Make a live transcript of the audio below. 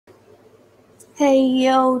Hey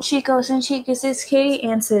yo, Chicos and Chicas, it's Kitty,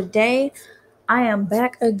 and today I am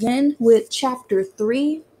back again with chapter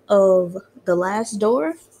 3 of The Last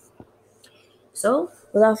Door. So,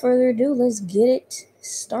 without further ado, let's get it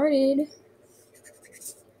started.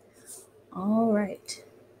 Alright.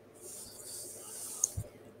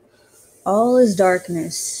 All is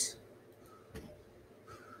darkness.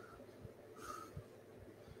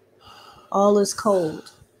 All is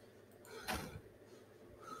cold.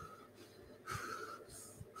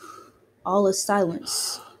 All is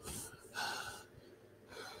silence.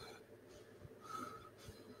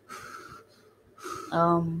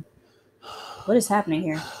 What is happening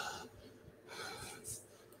here?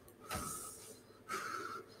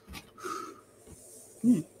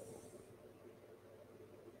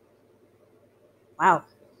 Wow.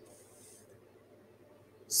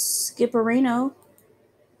 Skipperino.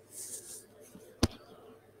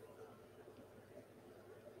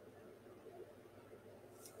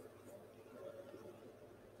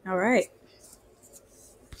 Alright.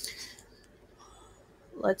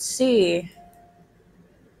 Let's see.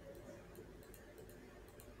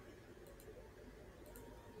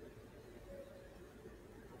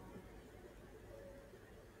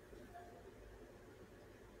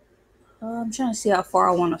 I'm trying to see how far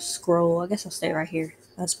I want to scroll. I guess I'll stay right here.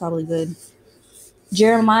 That's probably good.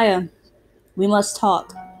 Jeremiah, we must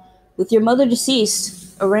talk. With your mother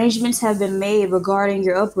deceased, arrangements have been made regarding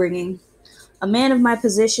your upbringing. A man of my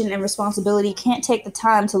position and responsibility can't take the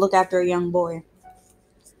time to look after a young boy.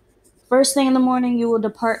 First thing in the morning, you will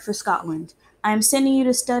depart for Scotland. I am sending you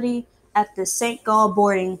to study at the St. Gall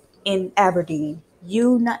boarding in Aberdeen.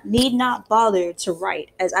 Need not bother to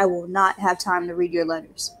write, as I will not have time to read your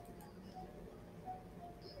letters.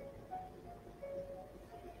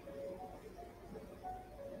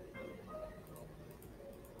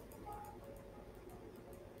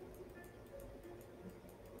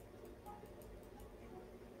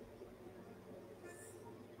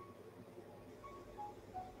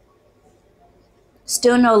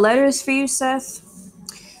 Still no letters for you, Seth?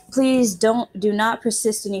 Please do not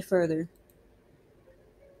persist any further.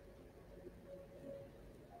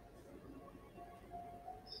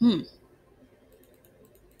 Hmm.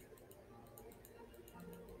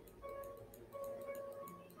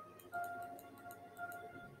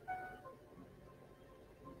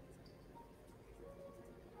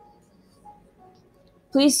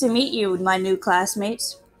 Pleased to meet you, my new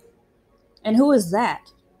classmates. And who is that?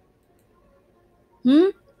 Hmm?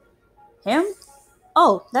 Him?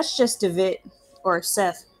 Oh, that's just David. Or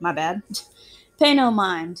Seth, my bad. Pay no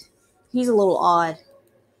mind. He's a little odd.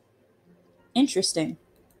 Interesting.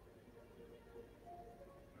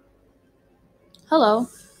 Hello,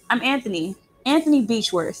 I'm Anthony. Anthony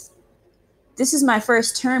Beechworth. This is my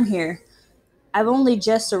first term here. I've only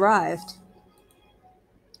just arrived.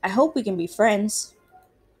 I hope we can be friends.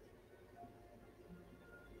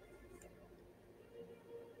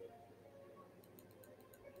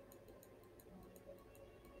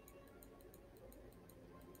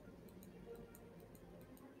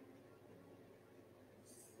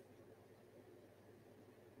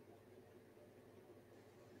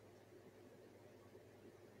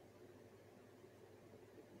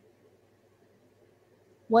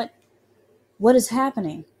 What what is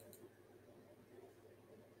happening?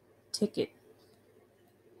 Ticket.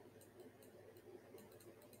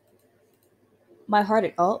 My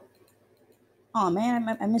heart oh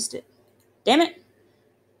man, I missed it. Damn it.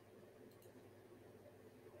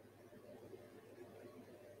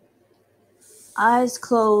 Eyes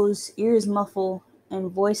close, ears muffle, and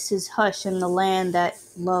voices hush in the land that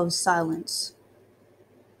loves silence.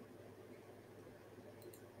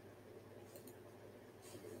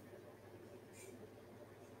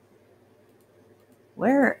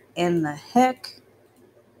 Where in the heck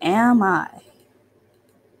am I?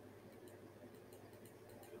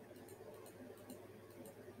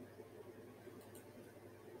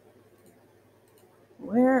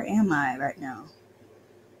 Where am I right now?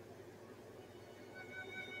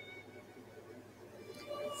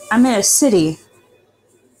 I'm in a city.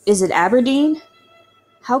 Is it Aberdeen?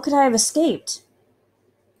 How could I have escaped?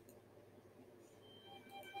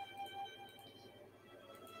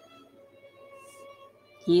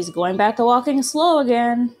 He's going back to walking slow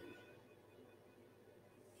again.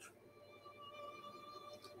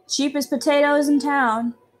 Cheapest potatoes in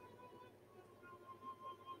town.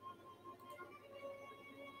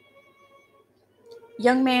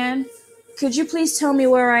 Young man, could you please tell me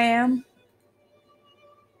where I am?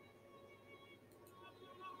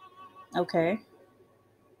 Okay.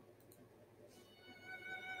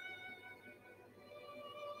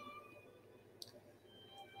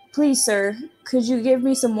 Please, sir, could you give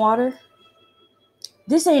me some water?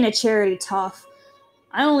 This ain't a charity toff.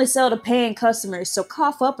 I only sell to paying customers, so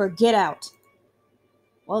cough up or get out.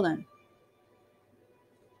 Well then.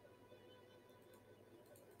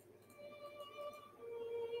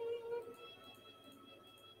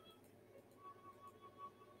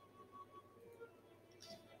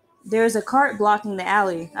 There is a cart blocking the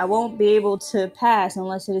alley. I won't be able to pass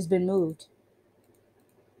unless it has been moved.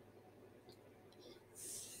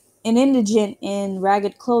 An indigent in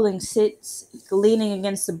ragged clothing sits leaning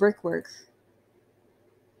against the brickwork.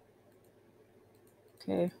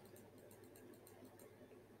 Okay.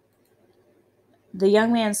 The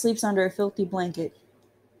young man sleeps under a filthy blanket.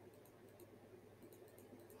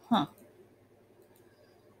 Huh.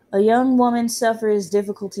 A young woman suffers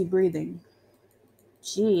difficulty breathing.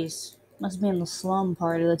 Jeez. Must be in the slum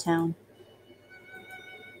part of the town.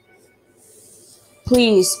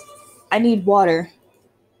 Please, I need water.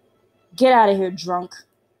 Get out of here, drunk.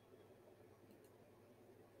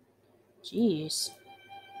 Jeez.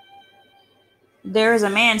 There is a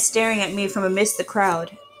man staring at me from amidst the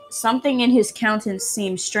crowd. Something in his countenance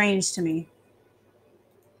seems strange to me.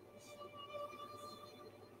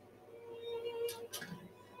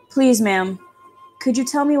 Please, ma'am, could you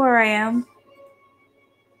tell me where I am?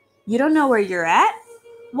 You don't know where you're at?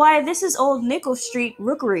 Why, this is Old Nickel Street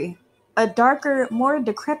Rookery. A darker, more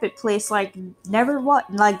decrepit place like never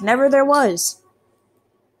there was.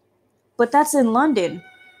 But that's in London.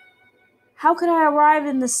 How could I arrive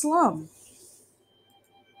in the slum?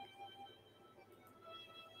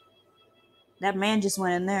 That man just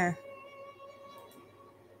went in there.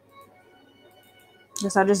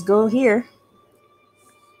 Guess I'll just go here.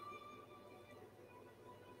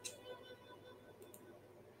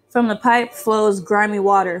 From the pipe flows grimy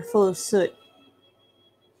water full of soot.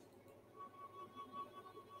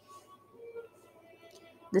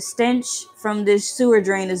 The stench from this sewer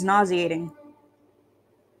drain is nauseating.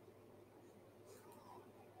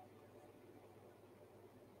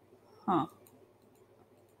 Huh.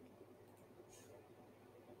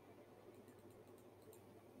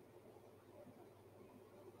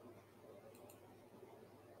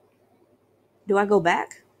 Do I go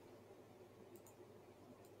back?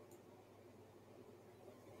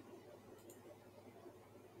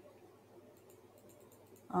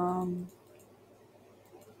 Um,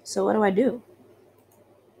 so what do I do?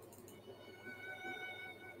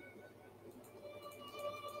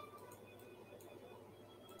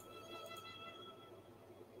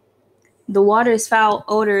 The water's foul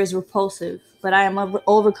odor is repulsive, but I am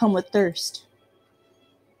overcome with thirst.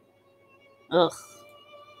 Ugh.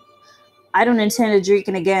 I don't intend to drink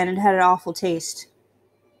it again. It had an awful taste.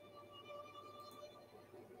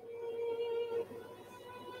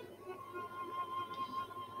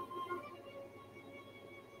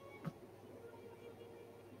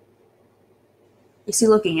 Is he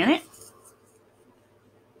looking in it?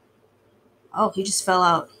 Oh, he just fell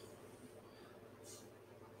out.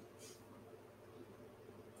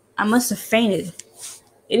 I must have fainted.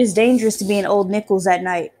 It is dangerous to be in Old Nichols at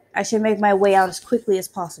night. I should make my way out as quickly as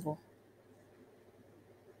possible.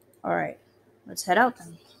 Alright, let's head out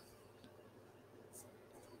then.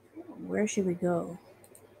 Where should we go?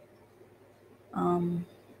 Let's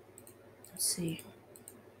see.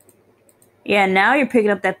 Yeah, now you're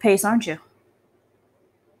picking up that pace, aren't you?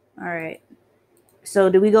 Alright.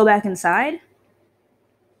 So, do we go back inside?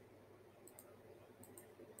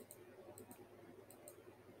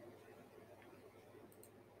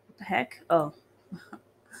 What the heck? Oh.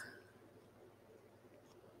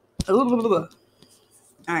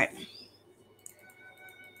 Alright.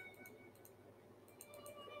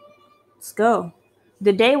 Let's go.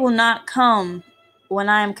 The day will not come when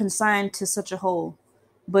I am consigned to such a hole,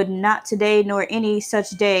 but not today nor any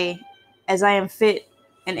such day as I am fit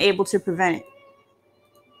and able to prevent it.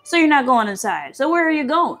 So you're not going inside. So where are you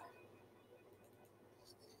going?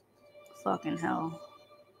 Fucking hell.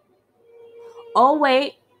 Oh,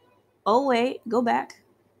 wait. Oh, wait. Go back.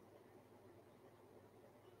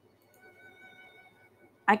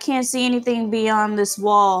 I can't see anything beyond this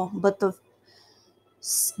wall but the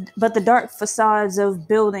dark facades of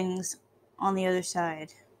buildings on the other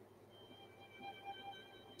side.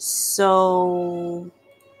 So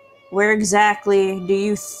where exactly do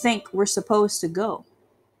you think we're supposed to go?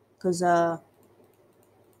 Because I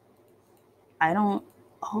don't.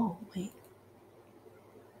 Oh, wait.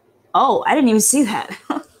 Oh, I didn't even see that.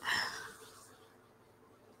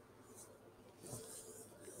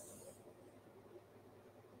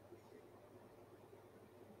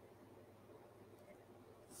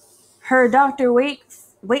 Her Dr.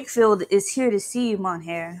 Wakefield is here to see you,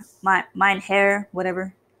 Mynheer. Mynheer,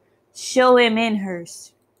 whatever. Show him in,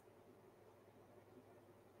 Hurst.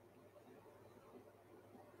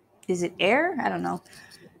 Is it air? I don't know.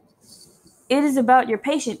 It is about your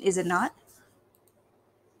patient, is it not?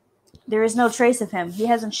 There is no trace of him. He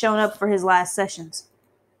hasn't shown up for his last sessions.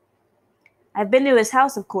 I've been to his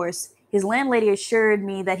house, of course. His landlady assured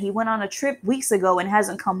me that he went on a trip weeks ago and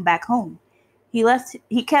hasn't come back home. He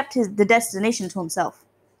kept the destination to himself.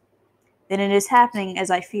 Then it is happening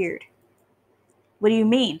as I feared. What do you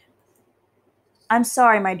mean? I'm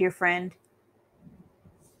sorry, my dear friend.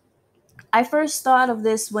 I first thought of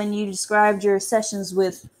this when you described your sessions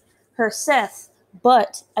with her Seth,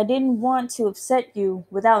 but I didn't want to upset you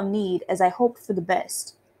without need as I hoped for the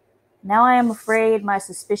best. Now I am afraid my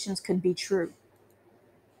suspicions could be true.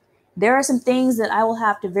 There are some things that I will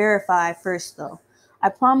have to verify first, though. I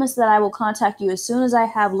promise that I will contact you as soon as I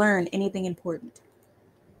have learned anything important.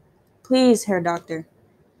 Please, Herr Doctor.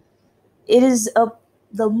 It is of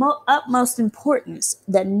the utmost importance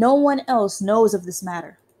that no one else knows of this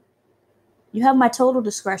matter. You have my total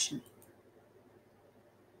discretion.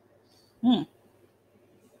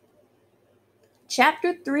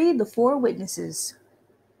 Chapter 3, The Four Witnesses.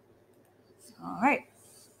 All right.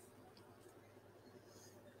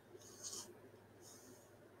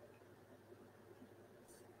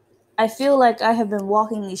 I feel like I have been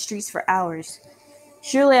walking these streets for hours.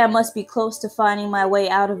 Surely I must be close to finding my way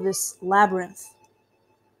out of this labyrinth.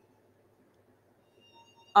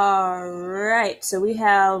 Alright, so we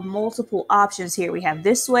have multiple options here. We have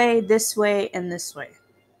this way, and this way.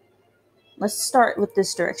 Let's start with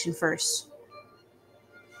this direction first.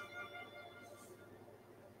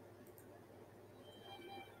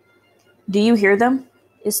 Do you hear them?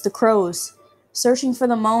 It's the crows, searching for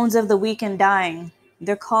the moans of the weak and dying.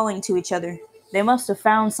 They're calling to each other. They must have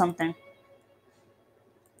found something.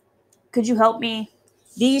 Could you help me?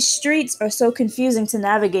 These streets are so confusing to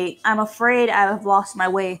navigate. I'm afraid I have lost my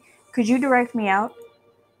way. Could you direct me out?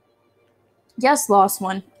 Yes, lost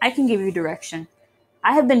one. I can give you direction.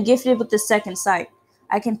 I have been gifted with the second sight.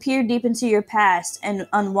 I can peer deep into your past and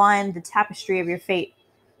unwind the tapestry of your fate.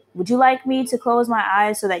 Would you like me to close my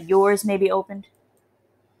eyes so that yours may be opened?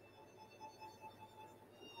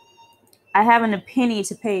 I haven't a penny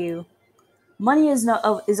to pay you. Money is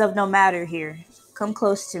of no matter here. Come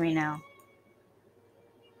close to me now.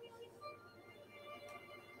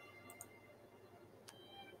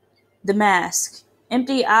 The mask.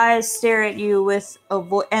 Empty eyes stare at you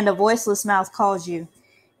and a voiceless mouth calls you.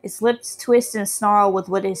 Its lips twist and snarl with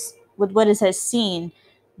what it has seen.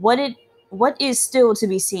 What is still to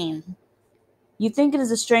be seen? You think it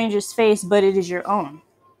is a stranger's face, but it is your own.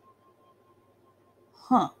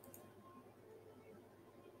 Huh.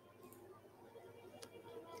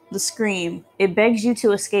 The scream. It begs you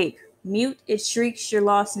to escape. Mute, it shrieks your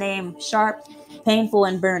lost name, sharp, painful,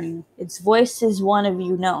 and burning. Its voice is one of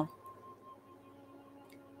you know.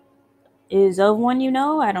 Is of one you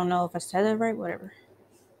know? I don't know if I said that right, whatever.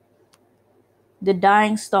 The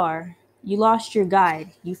dying star. You lost your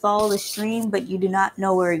guide. You follow the stream, but you do not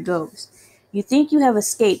know where it goes. You think you have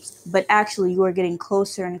escaped, but actually you are getting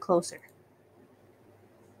closer and closer.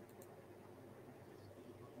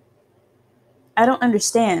 I don't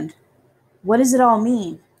understand. What does it all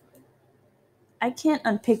mean? I can't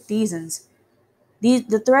unpick these ends.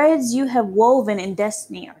 The threads you have woven in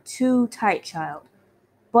destiny are too tight, child.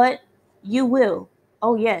 But you will.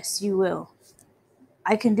 Oh yes, you will.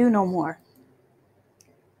 I can do no more.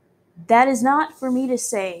 That is not for me to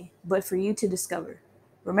say, but for you to discover.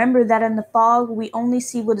 Remember that in the fog we only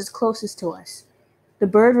see what is closest to us. The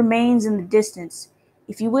bird remains in the distance.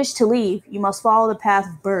 If you wish to leave, you must follow the path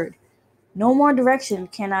of bird. No more direction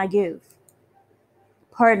can I give.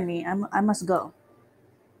 Pardon me, I must go.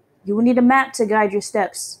 You will need a map to guide your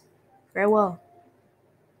steps. Farewell.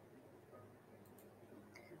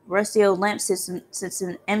 Rusty old lamp sits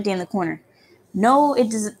empty in the corner. No,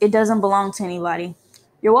 it doesn't belong to anybody.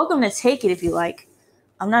 You're welcome to take it if you like.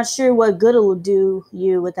 I'm not sure what good it will do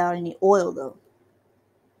you without any oil, though.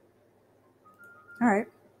 All right.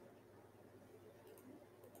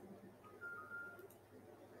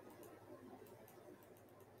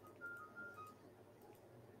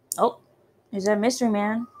 Oh, is that mystery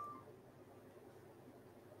man?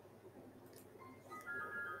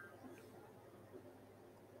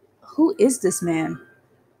 Who is this man?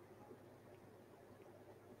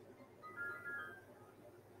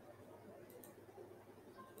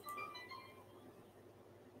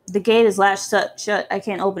 The gate is latched shut. I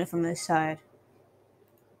can't open it from this side.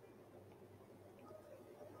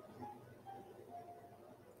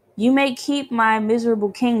 You may keep my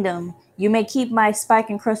miserable kingdom. You may keep my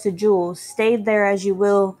spike-encrusted jewels. Stay there as you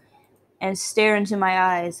will and stare into my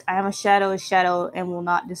eyes. I am a shadow, and will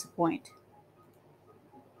not disappoint.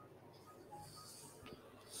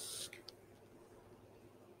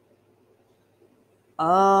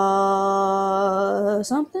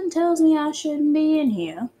 Something tells me I shouldn't be in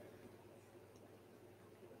here.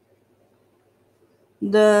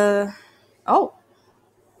 The oh,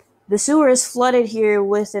 the sewer is flooded here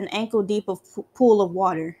with an ankle deep of pool of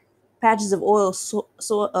water. Patches of oil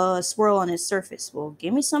swirl on its surface. Well,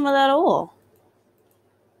 give me some of that oil.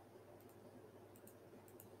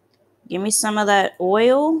 Give me some of that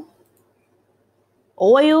oil.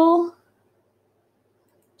 Oil.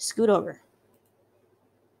 Scoot over.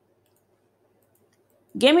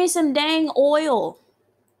 Give me some dang oil.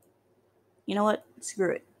 You know what? Screw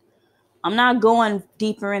it. I'm not going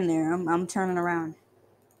deeper in there. I'm turning around.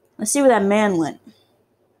 Let's see where that man went.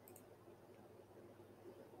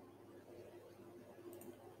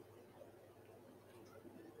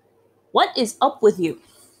 What is up with you?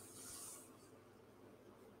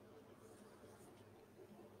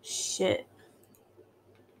 Shit.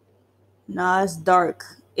 Nah, it's dark.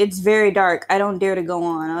 It's very dark. I don't dare to go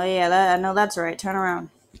on. Oh yeah, I know that's right. Turn around.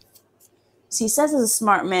 See, Seth is a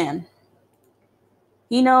smart man.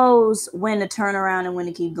 He knows when to turn around and when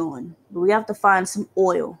to keep going. But we have to find some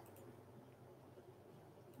oil.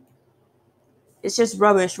 It's just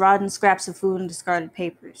rubbish, rotten scraps of food and discarded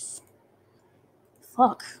papers.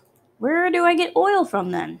 Fuck. Where do I get oil from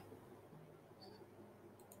then?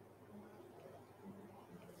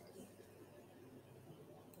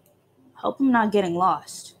 Hope I'm not getting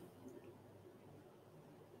lost.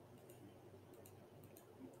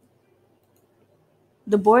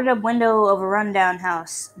 The boarded up window of a rundown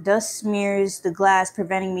house. Dust smears the glass,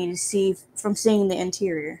 preventing me from seeing the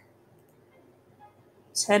interior.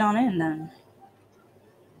 Let's head on in then.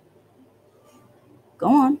 Go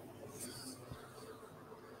on.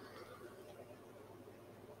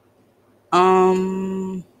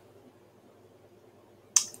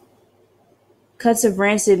 Cuts of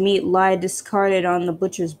rancid meat lie discarded on the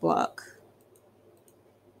butcher's block.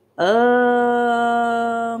 Num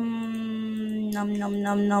num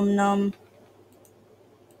num num num.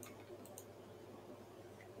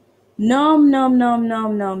 Num num num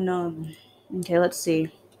num num num. Okay, let's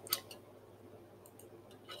see.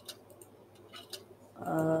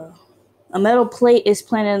 A metal plate is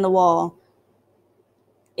planted in the wall.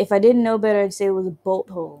 If I didn't know better, I'd say it was a bolt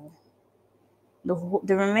hole.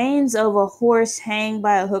 The remains of a horse hang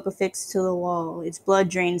by a hook affixed to the wall. Its blood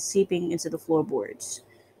drains, seeping into the floorboards.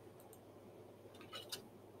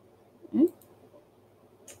 Hmm?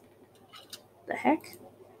 The heck?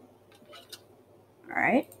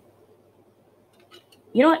 Alright.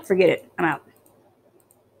 You know what? Forget it. I'm out.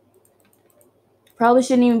 Probably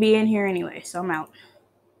shouldn't even be in here anyway, so I'm out.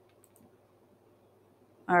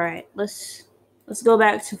 Alright, let's go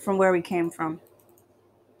back to from where we came from.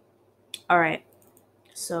 Alright.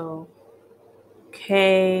 So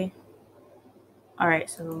okay. Alright,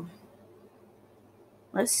 so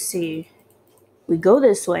let's see. We go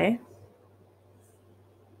this way.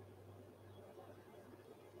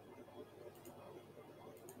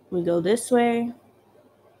 We go this way.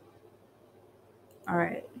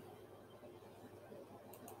 Alright.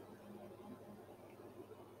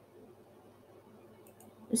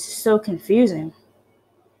 This is so confusing.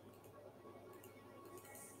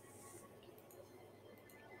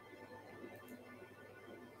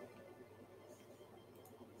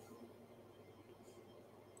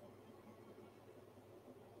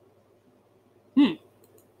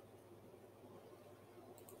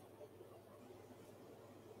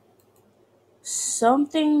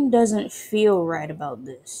 Something doesn't feel right about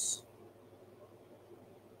this.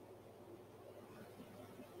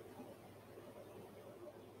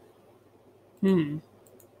 I'm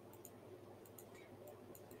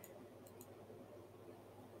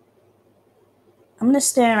gonna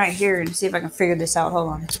stand right here and see if I can figure this out. Hold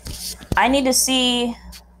on. I need to see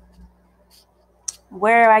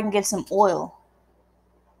where I can get some oil.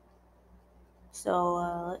 So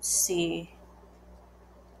let's see.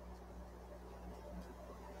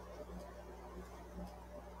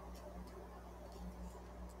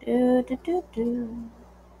 Do, do, do, do.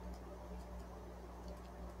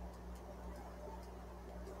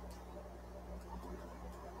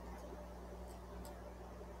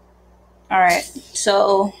 All right.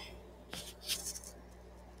 So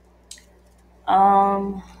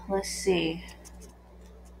let's see.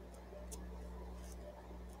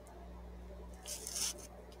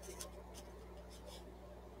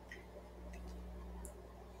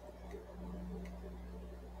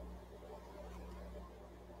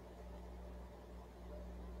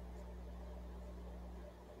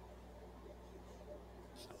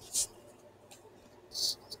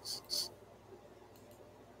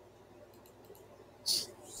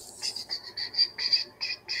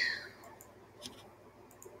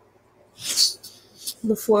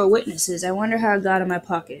 The Four Witnesses. I wonder how it got in my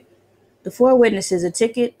pocket. The Four Witnesses, a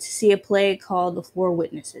ticket to see a play called The Four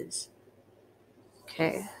Witnesses.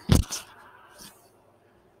 Okay.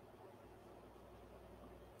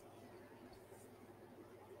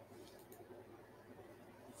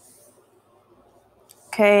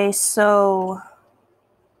 Okay, so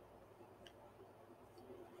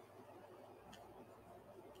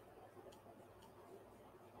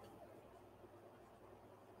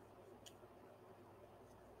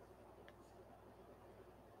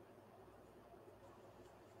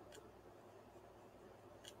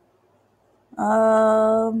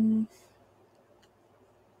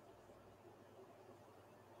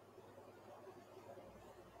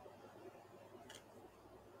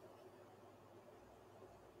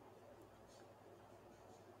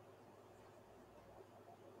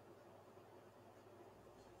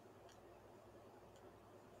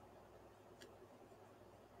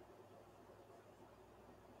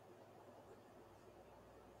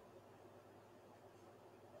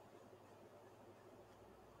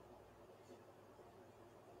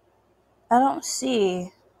I don't see.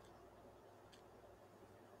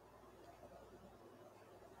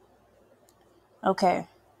 Okay.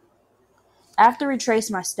 I have to retrace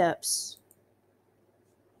my steps.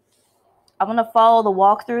 I'm gonna follow the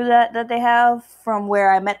walkthrough that they have from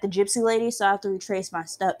where I met the gypsy lady, so I have to retrace my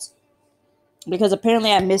steps. Because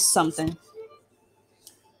apparently I missed something.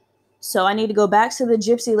 So I need to go back to the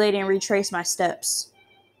gypsy lady and retrace my steps.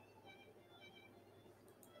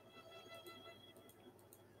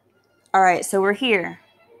 Alright, so we're here.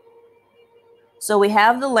 So we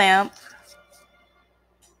have the lamp.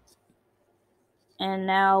 And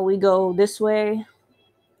now we go this way.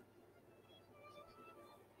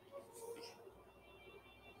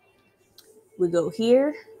 We go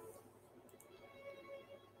here.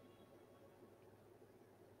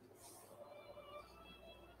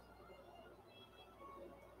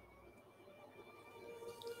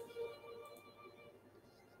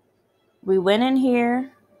 We went in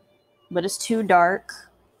here, but it's too dark.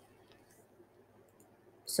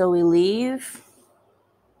 So we leave.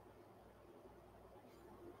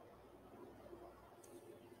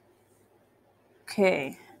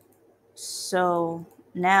 Okay. So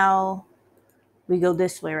now we go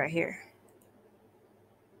this way right here.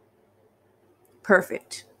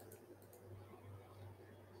 Perfect.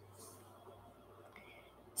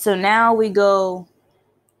 So now we go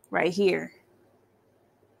right here.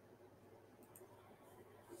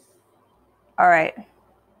 All right.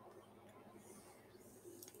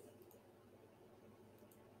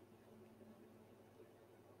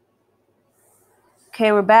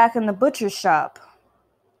 Okay, we're back in the butcher's shop.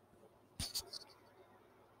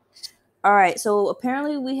 All right, so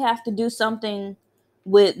apparently we have to do something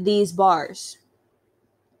with these bars.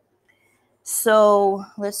 So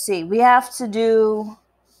let's see. We have to do.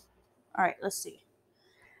 All right, let's see.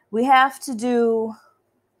 We have to do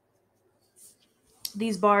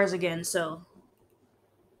these bars again. So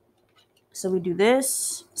we do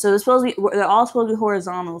this. So they're all supposed to be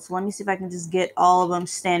horizontal. So let me see if I can just get all of them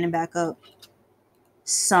standing back up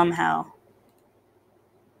somehow.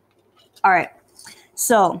 All right.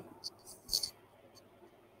 So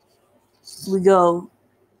we go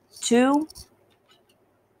 2,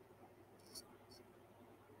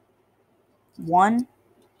 1,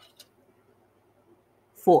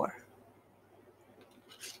 4.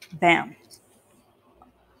 Bam.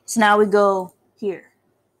 So now we go here.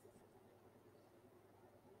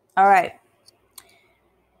 All right.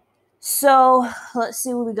 So let's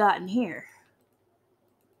see what we got in here.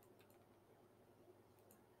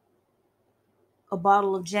 A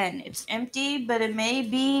bottle of gin. It's empty, but it may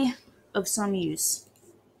be of some use.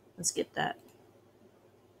 Let's get that.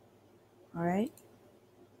 All right.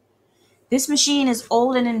 This machine is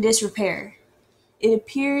old and in disrepair. It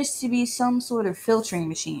appears to be some sort of filtering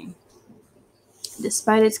machine.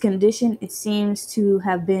 Despite its condition, it seems to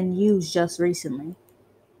have been used just recently.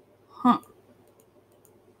 Huh.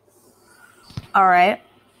 All right.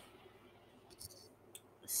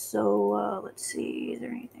 So let's see. Is there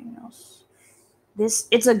anything else?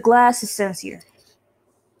 It's a glass dispenser.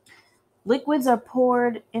 Liquids are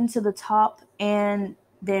poured into the top and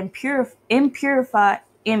then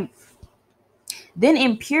then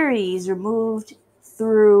impurities removed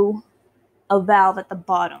through a valve at the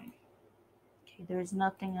bottom. Okay, there's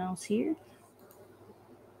nothing else here.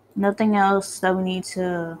 Nothing else that we need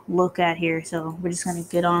to look at here, so we're just gonna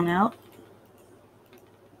get on out.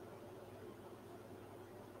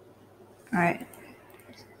 All right.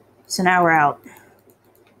 So now we're out.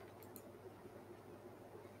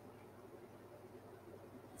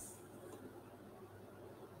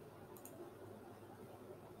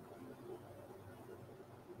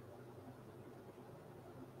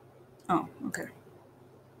 Oh, okay.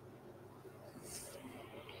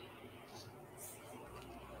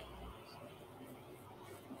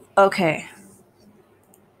 Okay.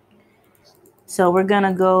 So we're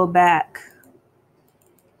gonna go back.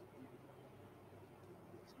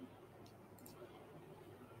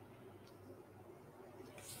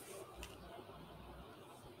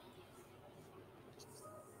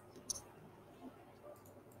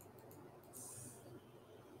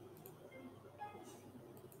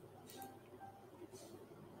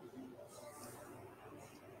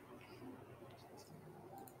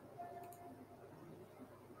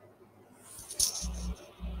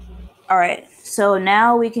 All right. So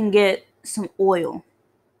now we can get some oil.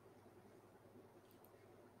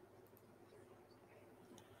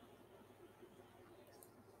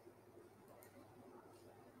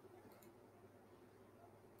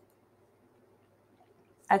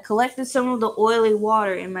 I collected some of the oily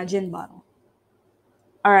water in my gin bottle.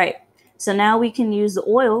 All right. So now we can use the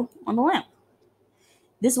oil on the lamp.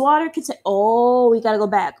 This water can say, oh, we gotta go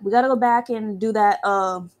back. We gotta go back and do that.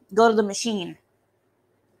 Go to the machine.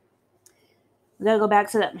 We gotta go back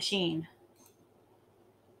to that machine.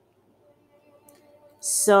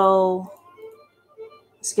 So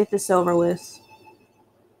let's get this over with.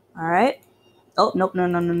 All right. Oh, nope. No.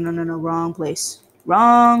 Wrong place.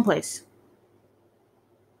 Wrong place.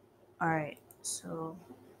 All right. So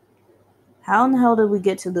how in the hell did we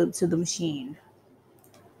get to the machine?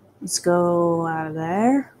 Let's go out of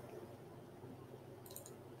there.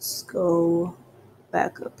 Let's go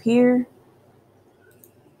back up here.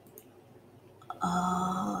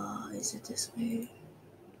 Is it this way?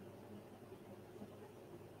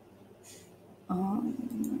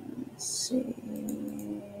 Let's see.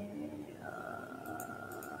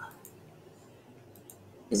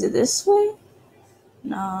 Is it this way?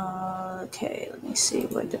 No. Okay, let me see.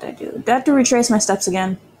 What did I do? Do I have to retrace my steps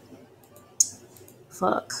again?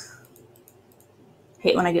 Fuck.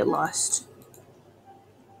 Hate when I get lost.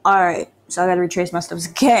 Alright, so I gotta retrace my steps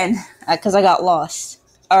again because I got lost.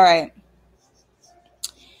 Alright.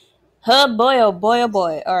 Oh boy, oh boy, oh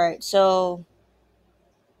boy. Alright, so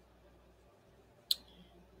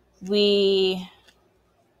I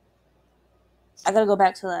gotta go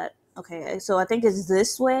back to that. Okay, so I think it's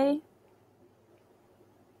this way.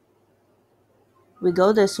 We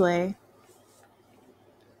go this way.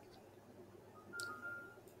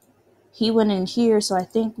 He went in here, so I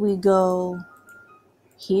think we go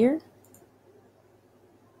here.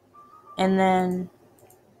 And then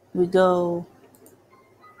we go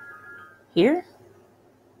here.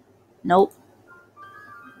 Nope.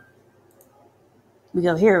 We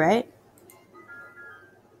go here, right?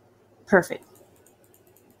 Perfect.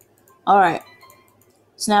 Alright.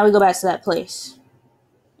 So now we go back to that place.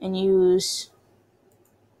 And we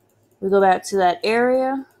go back to that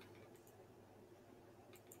area.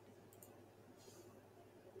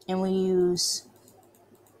 And we use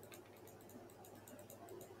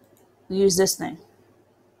this thing.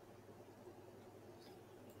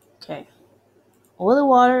 Okay. Oil the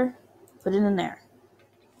water, put it in there.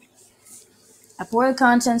 I pour the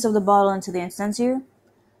contents of the bottle into the incendiary.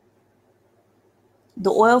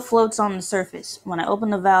 The oil floats on the surface. When I open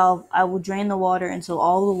the valve, I will drain the water until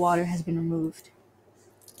all the water has been removed.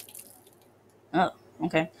 Oh,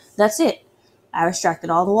 okay. That's it. I extracted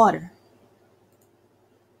all the water.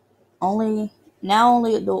 Only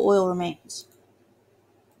the oil remains.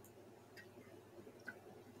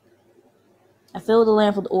 I fill the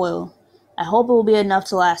lamp with oil. I hope it will be enough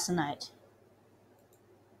to last the night.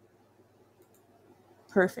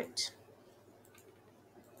 Perfect.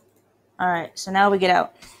 Alright, so now we get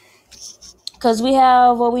out. Because we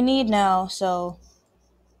have what we need now, so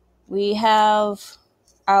we have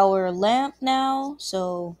our lamp now,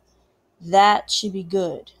 so that should be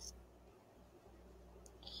good.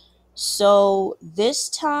 So this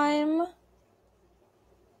time,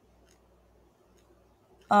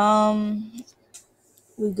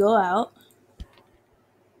 we go out.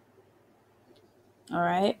 All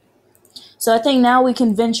right. So I think now we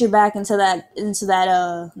can venture back into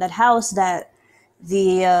that house that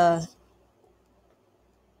the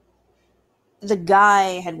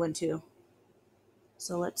guy had went to.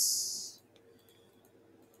 So let's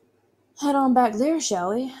head on back there,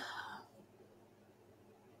 shall we?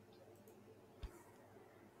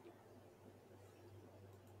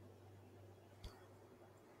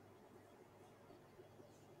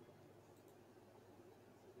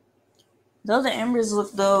 Though the embers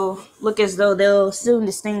look as though they'll soon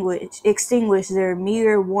extinguish, their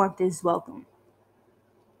mere warmth is welcome.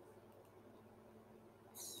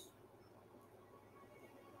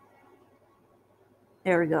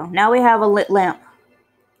 There we go. Now we have a lit lamp.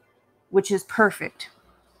 which is perfect.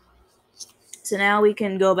 So now we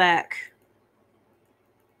can go back.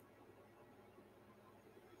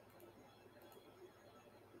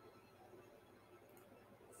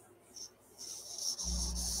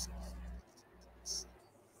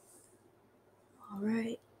 All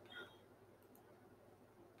right.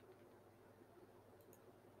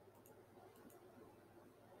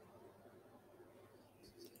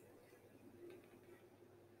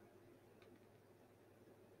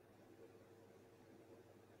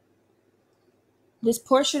 This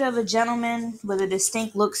portrait of a gentleman with a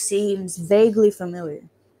distinct look seems vaguely familiar.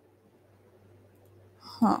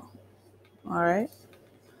 Huh. All right.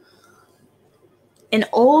 An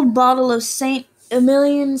old bottle of Saint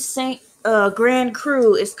Emilion Saint Grand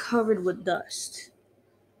Cru is covered with dust.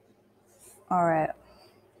 All right.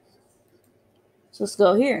 So let's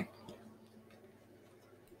go here.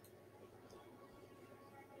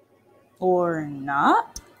 Or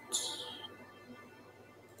not?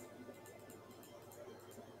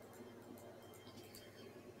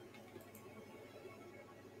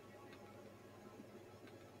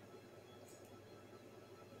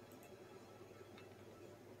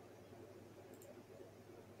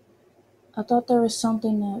 I thought there was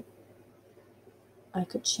something that I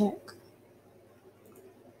could check.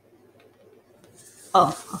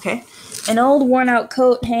 Oh, okay. An old worn out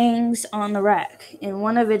coat hangs on the rack. In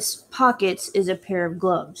one of its pockets is a pair of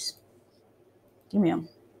gloves. Give me them.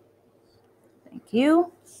 Thank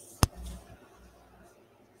you.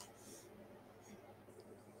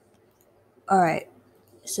 Alright,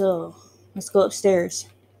 so let's go upstairs.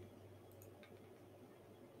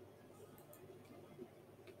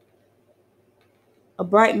 A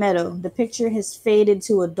bright meadow. The picture has faded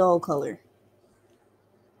to a dull color.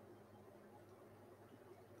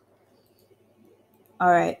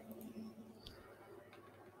 Alright,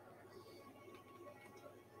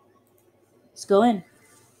 let's go in.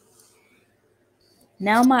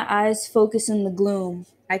 Now my eyes focus in the gloom.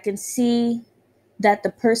 I can see that the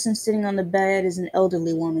person sitting on the bed is an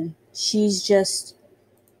elderly woman. She's just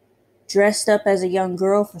dressed up as a young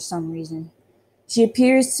girl for some reason. She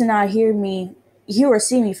appears to not hear or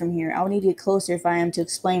see me from here. I'll need to get closer if I am to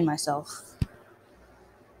explain myself.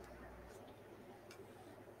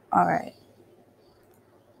 Alright.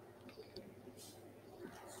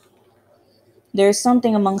 There's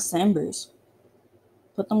something amongst the embers.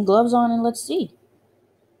 Put them gloves on and let's see.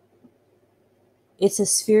 It's a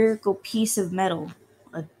spherical piece of metal.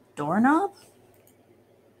 A doorknob?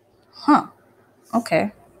 Huh.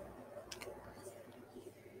 Okay.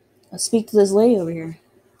 Let's speak to this lady over here.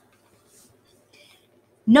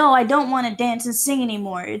 No, I don't want to dance and sing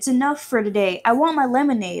anymore. It's enough for today. I want my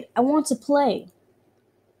lemonade. I want to play.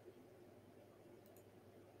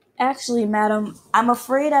 Actually, madam, I'm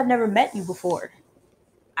afraid I've never met you before.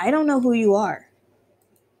 I don't know who you are.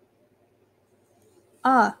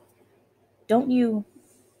 Ah, don't you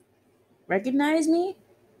recognize me?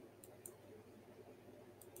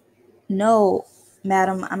 No,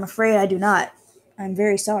 madam, I'm afraid I do not. I'm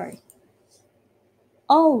very sorry.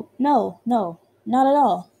 Oh, no, not at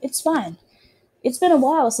all. It's fine. It's been a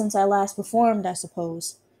while since I last performed, I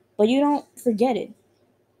suppose. But you don't forget it.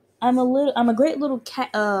 I'm a great little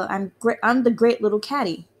cat. I'm the great little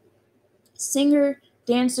catty, singer,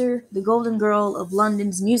 dancer, the golden girl of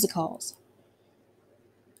London's music halls.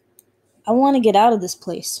 I want to get out of this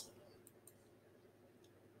place.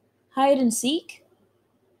 Hide and seek?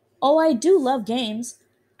 Oh, I do love games.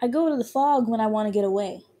 I go to the fog when I want to get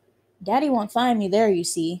away. Daddy won't find me there, you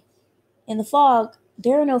see. In the fog,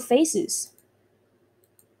 there are no faces.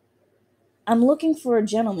 I'm looking for a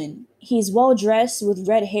gentleman. He's well dressed with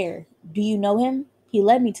red hair. Do you know him? He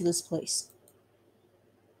led me to this place.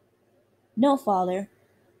 No, father.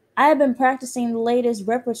 I have been practicing the latest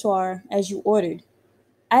repertoire as you ordered.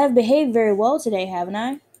 I have behaved very well today, haven't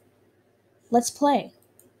I? Let's play.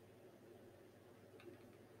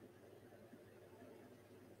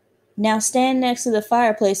 Now stand next to the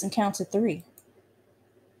fireplace and count to three.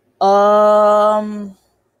 Um,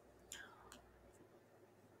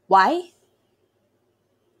 why?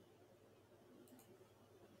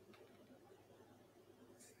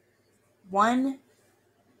 1,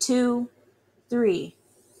 2, 3.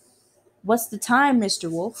 What's the time, Mr.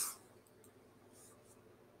 Wolf?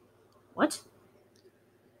 What?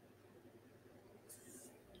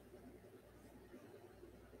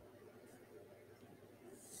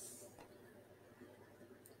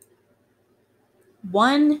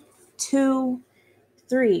 1, 2,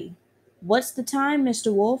 3. What's the time,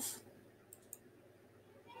 Mr. Wolf?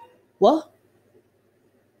 What?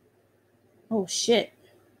 Oh shit.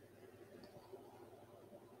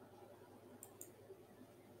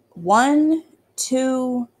 1,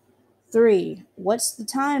 2, 3. What's the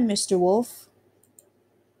time, Mr. Wolf?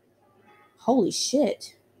 Holy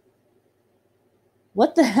shit.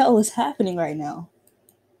 What the hell is happening right now?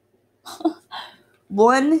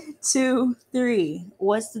 1, 2, 3.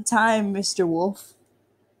 What's the time, Mr. Wolf?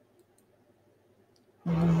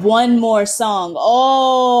 One more song.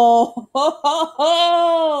 Oh, ho, ho,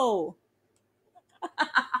 ho.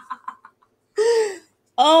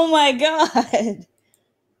 Oh my god.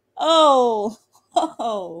 Oh,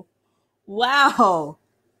 oh, wow.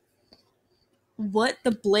 What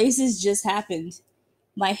the blazes just happened?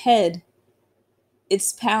 My head,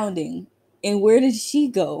 it's pounding. And where did she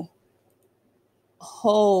go?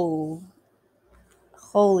 Oh,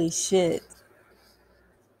 holy shit.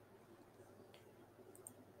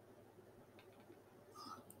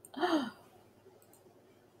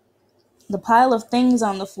 The pile of things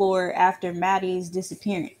on the floor after Caddy's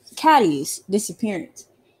disappearance.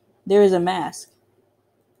 There is a mask.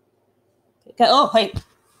 Oh, wait.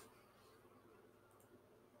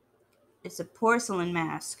 It's a porcelain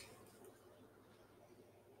mask.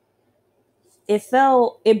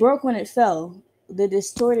 It broke when it fell. The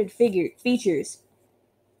distorted features.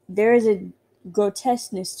 There is a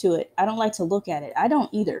grotesqueness to it. I don't like to look at it. I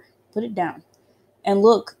don't either. Put it down. And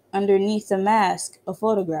look underneath the mask, a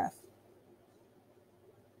photograph.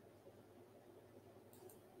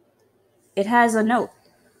 It has a note.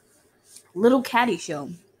 Little Caddy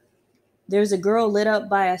Show. There's a girl lit up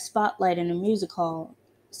by a spotlight in a music hall,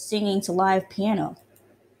 singing to live piano.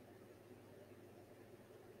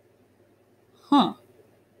 Huh.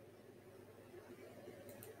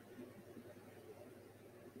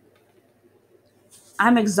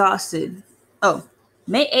 I'm exhausted. Oh,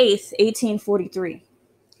 May 8th, 1843.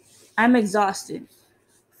 I'm exhausted.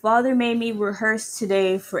 Father made me rehearse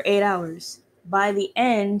today for 8 hours. By the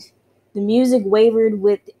end, the music wavered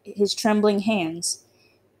with his trembling hands.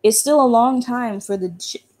 It's still a long time for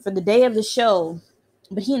the day of the show,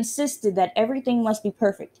 but he insisted that everything must be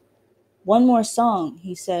perfect. One more song,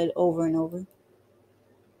 he said over and over.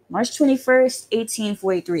 March 21st,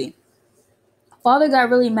 1843. Father got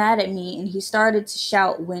really mad at me and he started to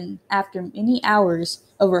shout when, after many hours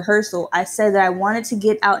of rehearsal, I said that I wanted to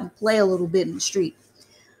get out and play a little bit in the street.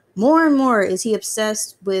 More and more is he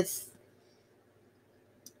obsessed with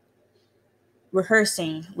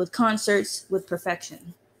rehearsing, with concerts, with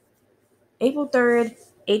perfection. April 3rd,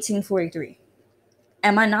 1843.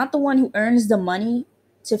 Am I not the one who earns the money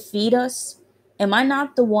to feed us? Am I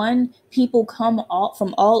not the one people come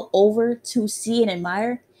from all over to see and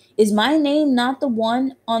admire? Is my name not the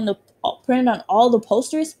one on the printed on all the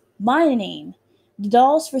posters? My name. The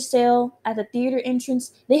dolls for sale at the theater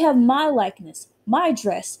entrance, they have my likeness, my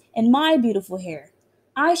dress, and my beautiful hair.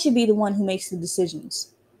 I should be the one who makes the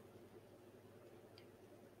decisions.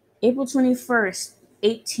 April 21st,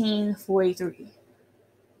 1843.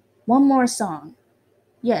 One more song.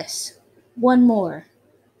 Yes, one more.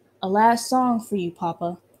 A last song for you,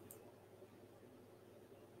 Papa.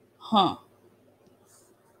 Huh.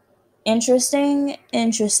 Interesting,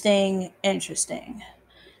 interesting, interesting.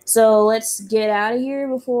 So let's get out of here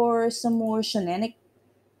before some more shenanigans.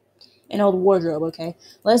 An old wardrobe, okay?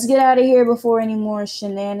 Let's get out of here before any more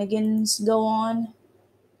shenanigans go on.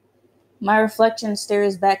 My reflection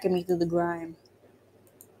stares back at me through the grime.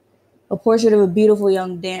 A portrait of a beautiful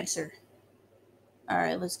young dancer.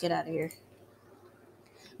 Alright, let's get out of here.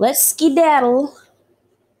 Let's skedaddle.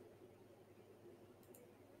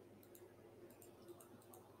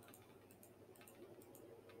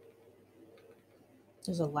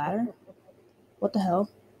 There's a ladder? What the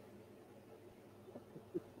hell?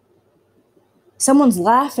 Someone's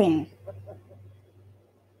laughing.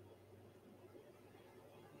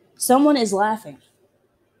 Someone is laughing.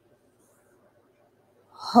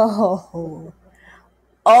 Oh.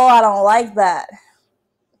 Oh, I don't like that.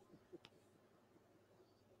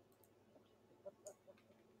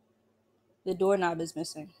 The doorknob is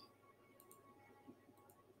missing.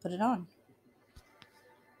 Put it on.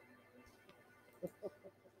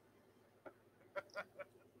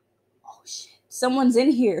 Oh, shit. Someone's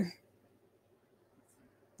in here.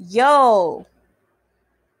 Yo.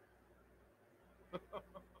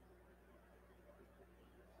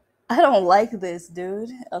 I don't like this, dude.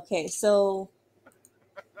 Okay, so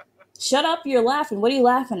shut up, you're laughing. What are you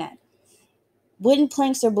laughing at? Wooden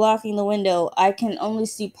planks are blocking the window. I can only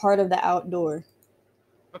see part of the outdoor.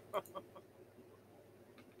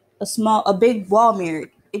 A big wall mirror.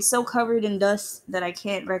 It's so covered in dust that I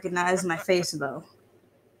can't recognize my face, though.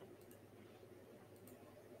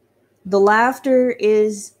 The laughter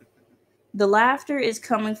is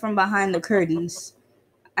coming from behind the curtains.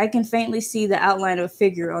 I can faintly see the outline of a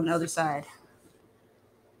figure on the other side.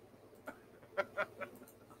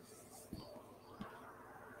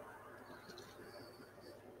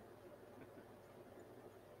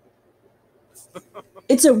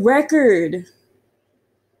 It's a record.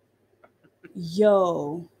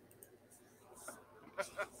 Yo.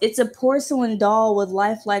 It's a porcelain doll with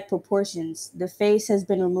lifelike proportions. The face has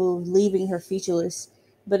been removed, leaving her featureless,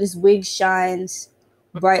 but his wig shines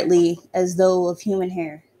brightly as though of human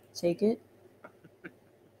hair. Take it.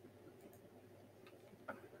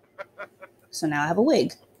 So now I have a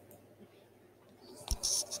wig.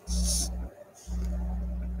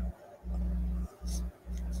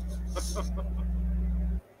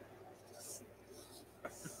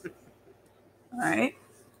 Alright.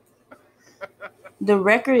 The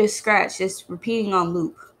record is scratched. It's repeating on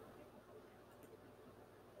loop.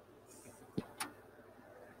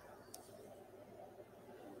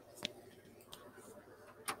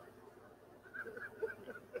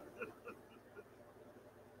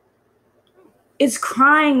 It's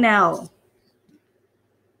crying now.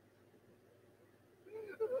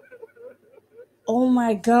 Oh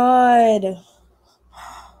my god.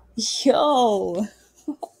 Yo.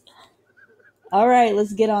 Alright,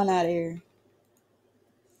 let's get on out of here.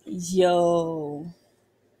 Yo.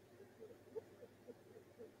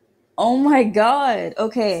 Oh my god.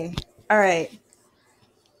 Okay. Alright.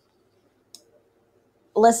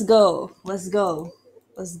 Let's go. Let's go.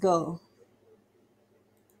 Let's go.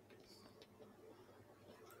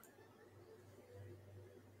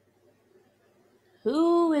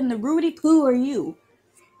 Who in the Rudy Poo are you?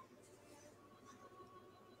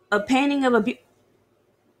 A painting of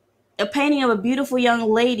a painting of a beautiful young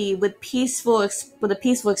lady with with a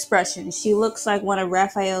peaceful expression. She looks like one of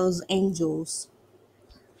Raphael's angels.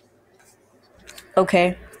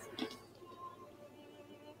 Okay.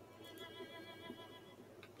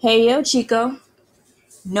 Hey yo, Chico.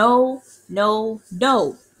 No, no,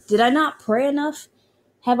 no. Did I not pray enough?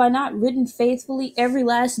 Have I not written faithfully every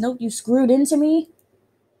last note you screwed into me?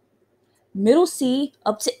 Middle C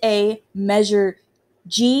up to A, measure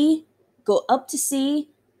G, go up to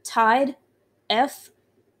C, tied, F,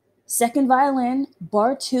 second violin,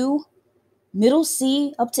 bar 2, middle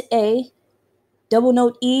C up to A, double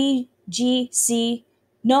note E, G, C.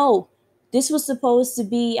 No, this was supposed to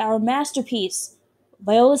be our masterpiece.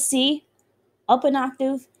 Viola C, up an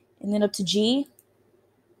octave, and then up to G.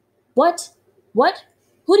 What? What?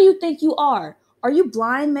 Who do you think you are? Are you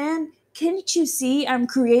blind, man? Can't you see I'm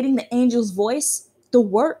creating the angel's voice? The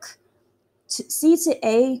work? C to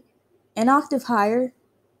A, an octave higher.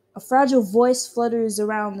 A fragile voice flutters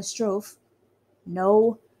around the strophe.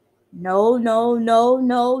 No, no, no, no,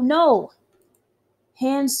 no, no.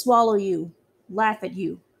 Hands swallow you, laugh at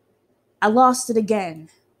you. I lost it again.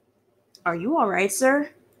 Are you all right,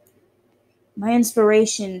 sir? My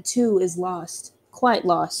inspiration, too, is lost. Quite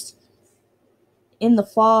lost. In the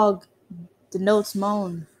fog, the notes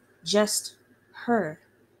moan. Just her.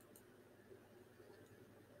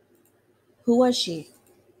 Who was she?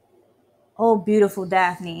 Oh, beautiful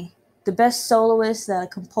Daphne. The best soloist that a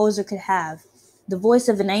composer could have. The voice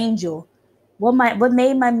of an angel. What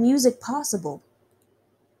made my music possible?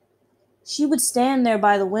 She would stand there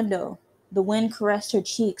by the window. The wind caressed her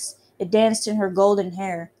cheeks. It danced in her golden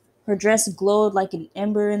hair. Her dress glowed like an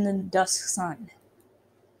ember in the dusk sun.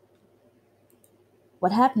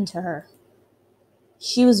 What happened to her?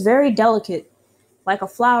 She was very delicate, like a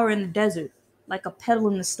flower in the desert, like a petal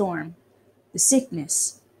in the storm. The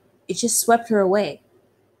sickness, it just swept her away.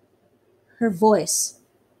 Her voice,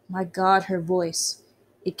 my God, her voice.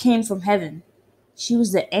 It came from heaven. She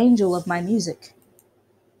was the angel of my music.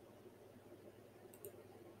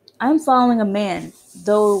 I'm following a man,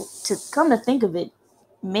 though to come to think of it,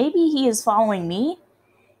 maybe he is following me.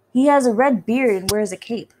 He has a red beard and wears a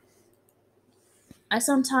cape. I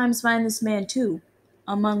sometimes find this man too,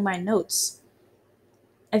 among my notes.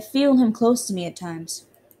 I feel him close to me at times.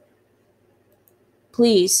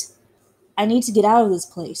 Please, I need to get out of this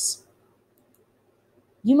place.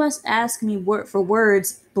 You must ask me for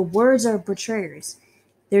words, but words are betrayers.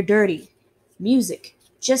 They're dirty. Music,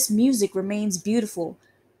 just music remains beautiful,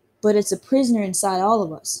 but it's a prisoner inside all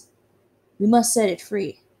of us. We must set it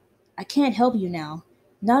free. I can't help you now,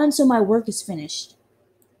 not until my work is finished.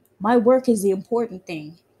 My work is the important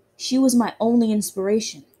thing. She was my only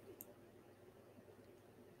inspiration.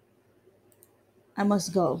 I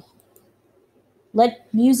must go.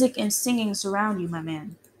 Let music and singing surround you, my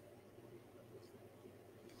man.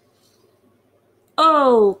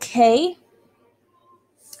 Okay.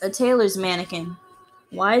 A tailor's mannequin.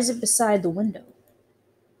 Why is it beside the window?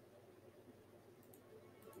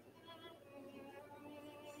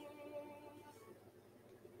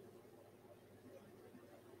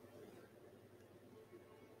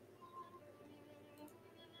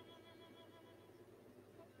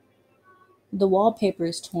 The wallpaper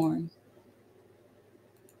is torn.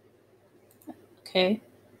 Okay.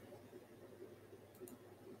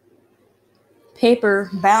 Paper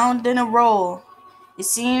bound in a roll. It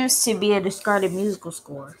seems to be a discarded musical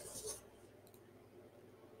score.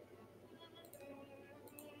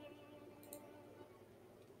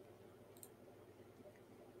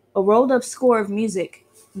 A rolled up score of music.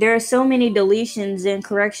 There are so many deletions and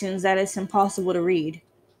corrections that it's impossible to read.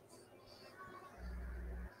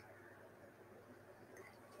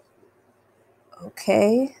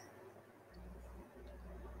 Okay.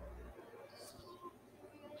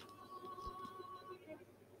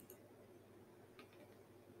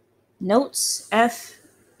 Notes F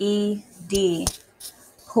E D.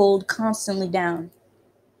 Pulled constantly down.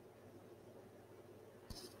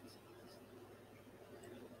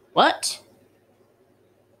 What?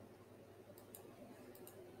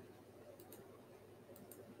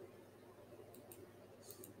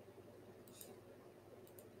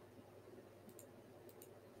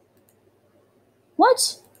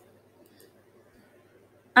 What?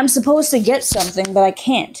 I'm supposed to get something, but I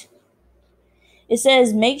can't. It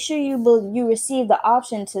says make sure you receive the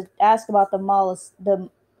option to ask about the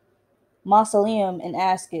mausoleum and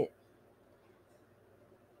ask it.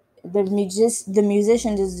 The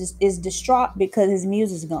musician is distraught because his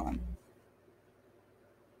muse is gone.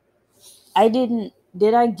 I didn't.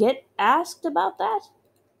 Did I get asked about that?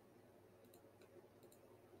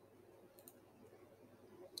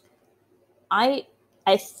 I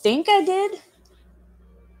I think I did.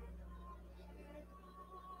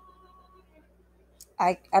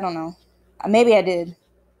 I don't know. Maybe I did.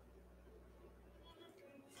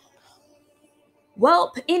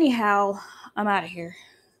 Well, anyhow, I'm out of here.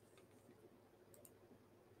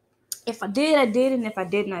 If I did, I did, and if I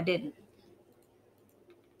didn't, I didn't.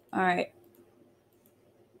 All right.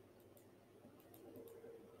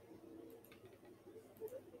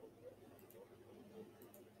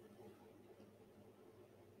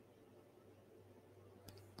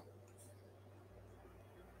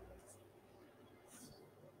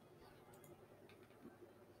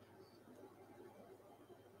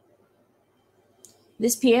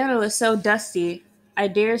 This piano is so dusty. I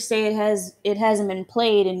dare say it hasn't been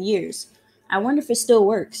played in years. I wonder if it still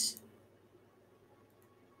works.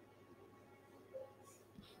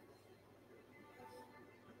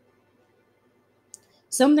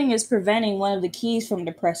 Something is preventing one of the keys from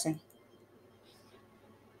depressing.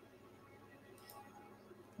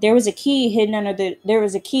 There was a key hidden under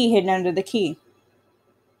the key.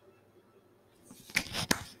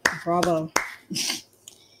 Bravo.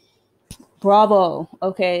 Bravo.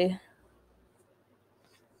 Okay.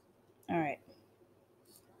 All right.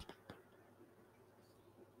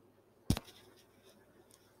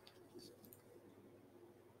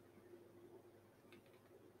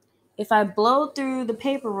 If I blow through the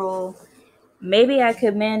paper roll, maybe I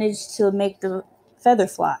could manage to make the feather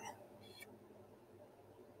fly.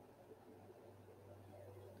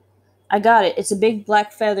 I got it. It's a big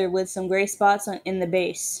black feather with some gray spots in the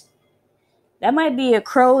base. That might be a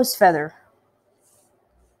crow's feather.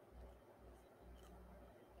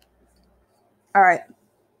 All right.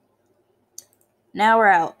 Now we're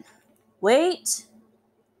out. Wait.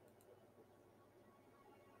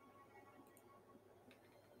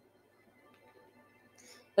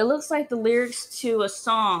 It looks like the lyrics to a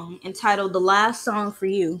song entitled The Last Song for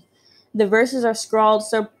You. The verses are scrawled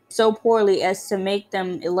so poorly as to make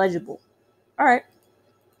them illegible. All right.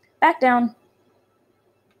 Back down.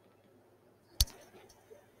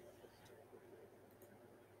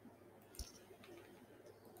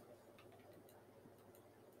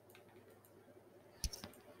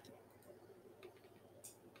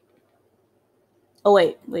 Oh,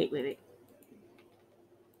 wait.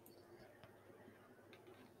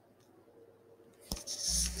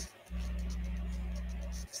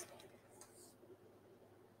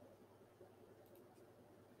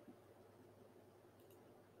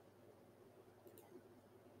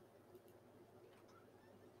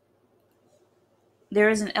 There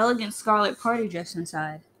is an elegant scarlet party dress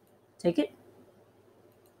inside. Take it.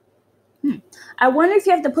 I wonder if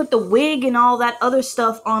you have to put the wig and all that other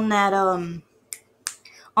stuff on that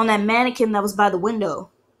mannequin that was by the window.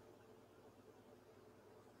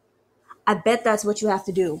 I bet that's what you have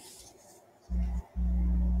to do.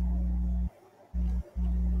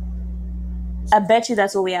 I bet you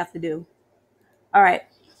that's what we have to do. All right.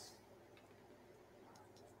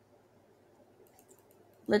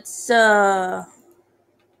 Let's uh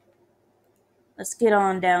let's get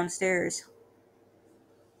on downstairs.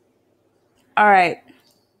 All right.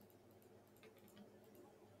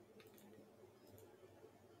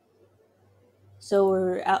 So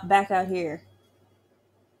we're back out here.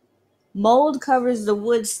 Mold covers the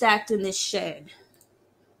wood stacked in this shed.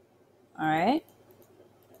 All right.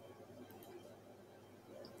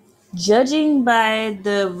 Judging by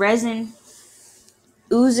the resin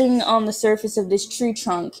oozing on the surface of this tree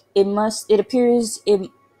trunk, it appears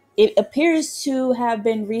to have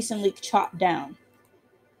been recently chopped down.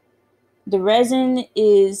 The resin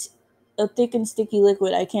is a thick and sticky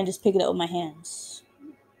liquid. I can't just pick it up with my hands.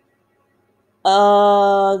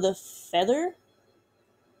 The feather?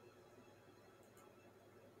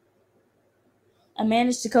 I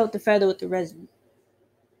managed to coat the feather with the resin.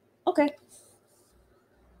 Okay.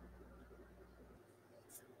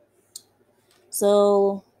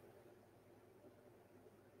 So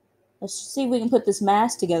let's see if we can put this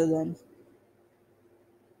mask together then.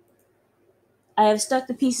 I have stuck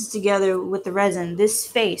the pieces together with the resin. This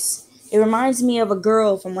face, it reminds me of a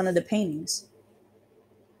girl from one of the paintings.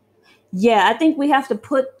 Yeah, I think we have to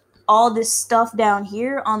put all this stuff down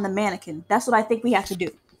here on the mannequin. That's what I think we have to do.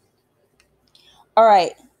 All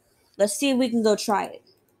right, let's see if we can go try it.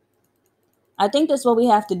 I think that's what we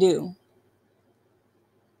have to do.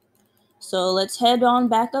 So let's head on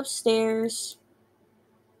back upstairs.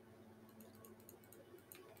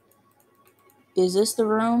 Is this the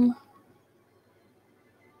room?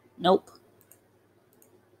 Nope.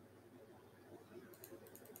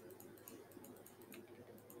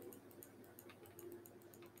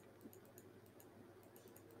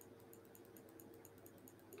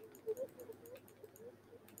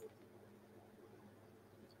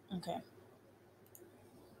 Okay.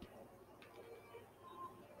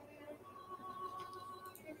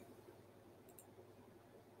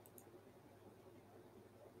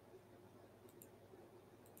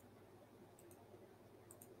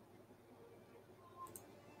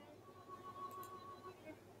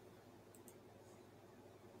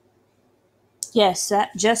 Yes,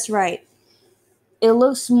 that just right. It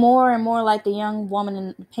looks more and more like the young woman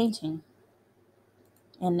in the painting.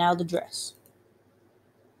 And now the dress.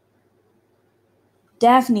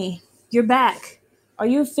 Daphne, you're back. Are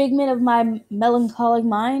you a figment of my melancholic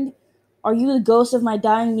mind? Are you the ghost of my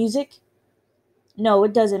dying music? No,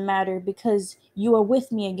 it doesn't matter because you are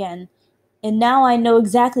with me again, and now I know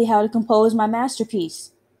exactly how to compose my masterpiece.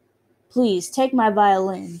 Please take my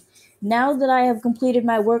violin. Now that I have completed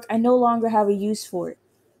my work, I no longer have a use for it.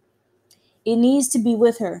 It needs to be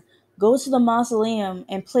with her. Go to the mausoleum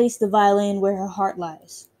and place the violin where her heart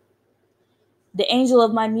lies. The angel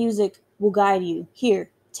of my music will guide you.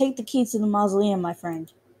 Here, take the key to the mausoleum, my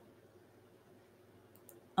friend.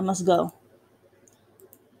 I must go.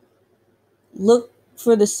 Look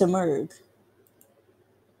for the Simurgh.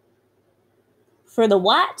 For the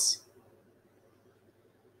what?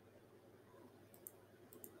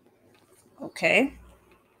 Okay.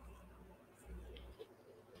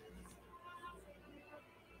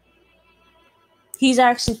 He's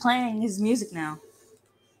actually playing his music now.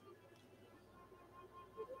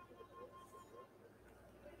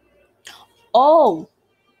 Oh,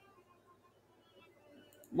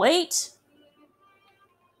 wait.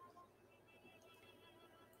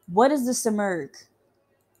 What is the Simurgh?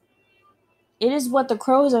 It is what the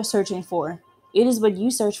crows are searching for. It is what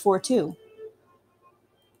you search for too.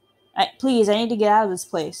 Please, I need to get out of this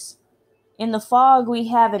place. In the fog we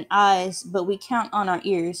have an eyes, but we count on our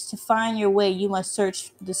ears. To find your way, you must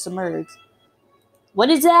search the Simurgh. What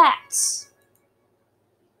is that?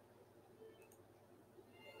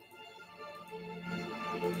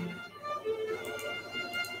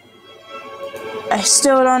 I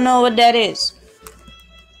still don't know what that is.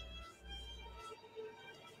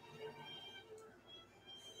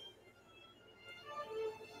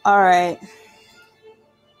 Alright.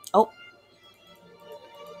 Oh,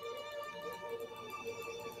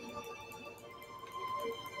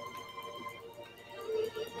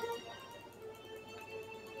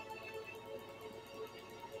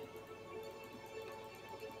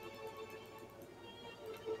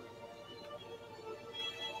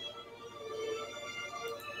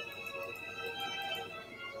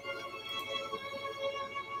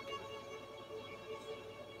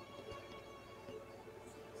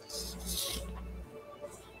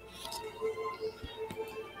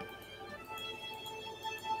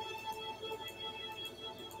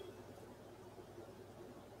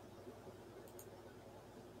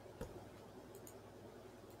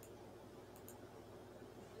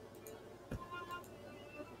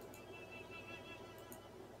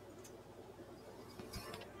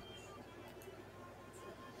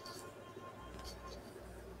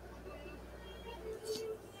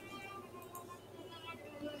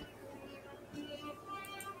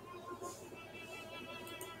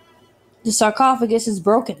 The sarcophagus is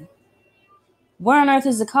broken. Where on earth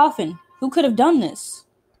is the coffin? Who could have done this?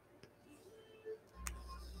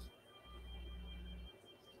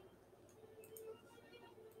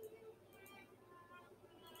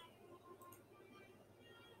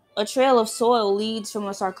 A trail of soil leads from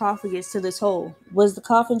the sarcophagus to this hole. Was the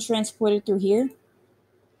coffin transported through here?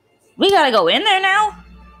 We gotta go in there now?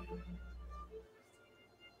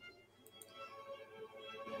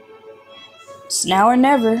 It's now or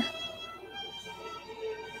never.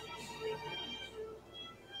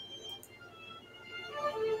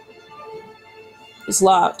 It's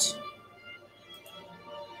locked.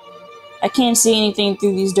 I can't see anything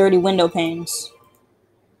through these dirty window panes.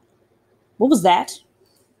 What was that?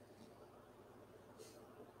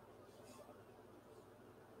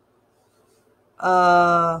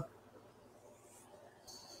 Uh...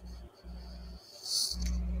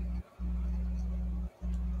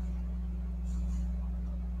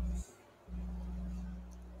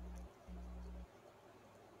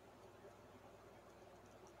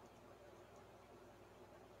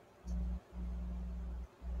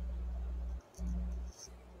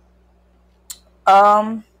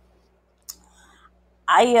 Um...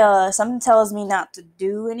 Something tells me not to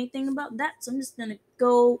do anything about that, so I'm just gonna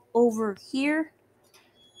go over here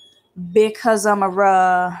because I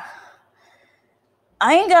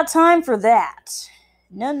ain't got time for that.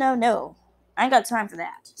 No. I ain't got time for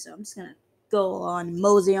that. So I'm just gonna go on,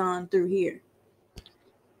 mosey on through here.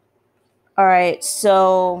 Alright,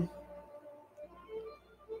 so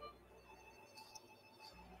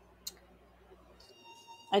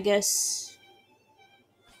I guess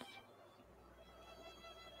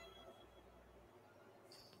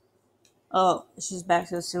oh, it's just back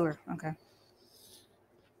to the sewer. Okay.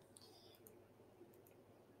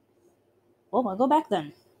 Well, I'll go back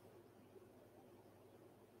then.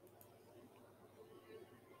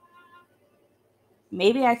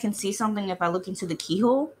 Maybe I can see something if I look into the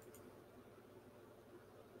keyhole.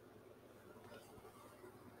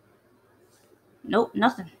 Nope,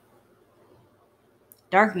 nothing.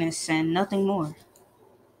 Darkness and nothing more.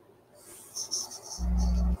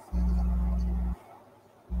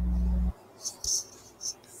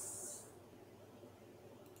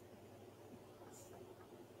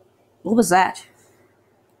 What was that?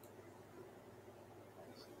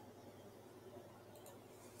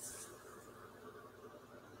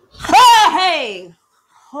 Hey!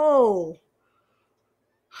 Oh.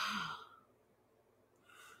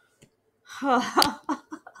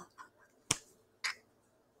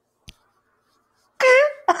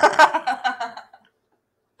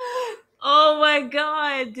 Oh my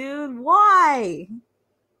god, dude. Why?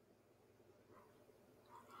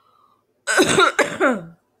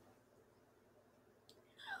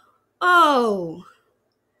 Oh.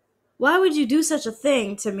 Why would you do such a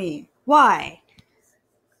thing to me? Why?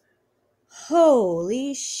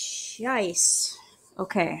 Holy shice.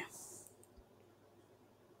 Okay.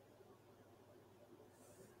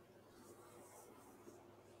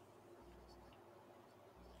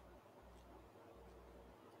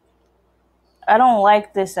 I don't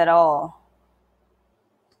like this at all.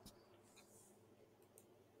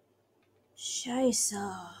 Scheisse.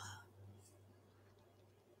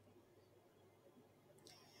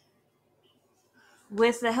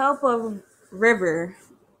 With the help of River,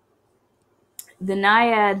 the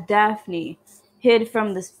naiad Daphne hid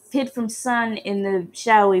from sun in the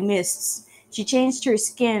shadowy mists. She changed her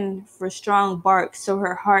skin for strong bark, so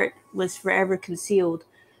her heart was forever concealed,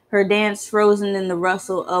 her dance frozen in the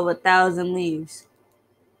rustle of 1,000 leaves.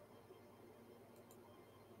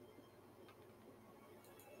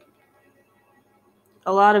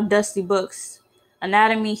 A lot of dusty books.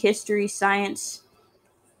 Anatomy, history, science.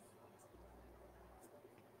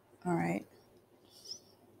 Alright.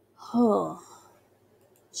 Oh.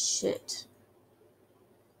 Shit.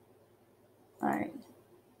 Alright.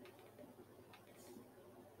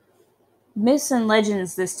 Myths and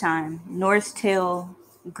legends this time. Norse tale,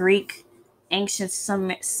 Greek, ancient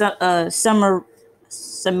Sumerian?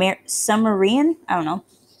 I don't know.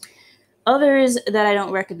 Others that I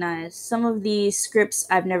don't recognize. Some of these scripts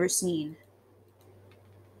I've never seen.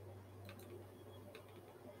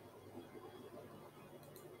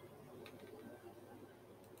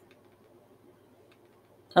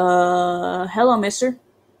 Hello, mister.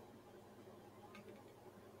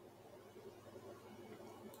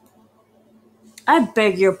 I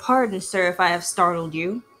beg your pardon, sir, if I have startled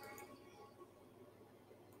you.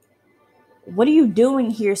 What are you doing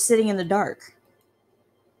here sitting in the dark?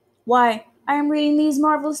 Why, I am reading these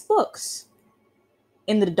marvelous books.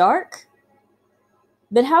 In the dark?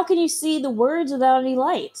 But how can you see the words without any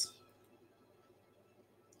light?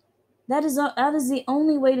 That is the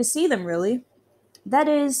only way to see them, really. That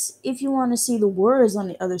is, if you want to see the words on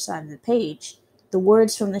the other side of the page, the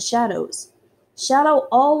words from the shadows. Shadow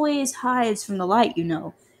always hides from the light,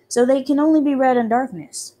 so they can only be read in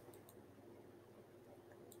darkness.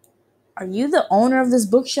 Are you the owner of this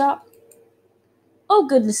bookshop? Oh,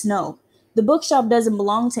 goodness, no. The bookshop doesn't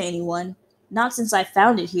belong to anyone, not since I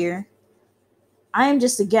found it here. I am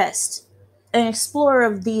just a guest, an explorer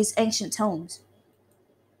of these ancient tomes.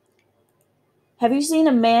 Have you seen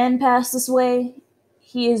a man pass this way?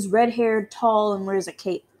 He is red haired, tall, and wears a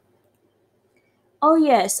cape. Oh,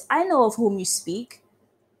 yes, I know of whom you speak.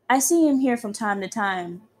 I see him here from time to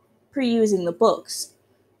time, perusing the books.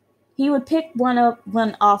 He would pick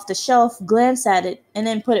one off the shelf, glance at it, and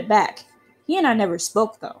then put it back. He and I never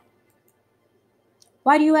spoke, though.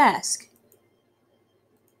 Why do you ask?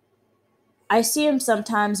 I see him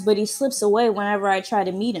sometimes, but he slips away whenever I try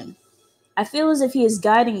to meet him. I feel as if he is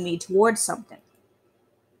guiding me towards something.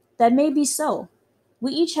 That may be so.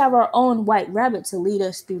 We each have our own white rabbit to lead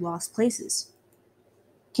us through lost places.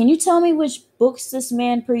 Can you tell me which books this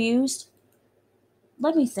man perused?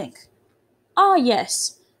 Let me think. Ah,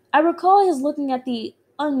 yes. I recall his looking at the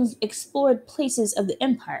unexplored places of the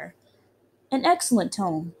Empire. An excellent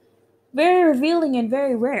tome. Very revealing and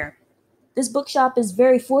very rare. This bookshop is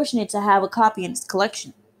very fortunate to have a copy in its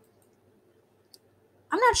collection.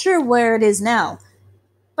 I'm not sure where it is now,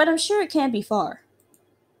 but I'm sure it can't be far.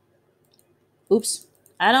 Oops.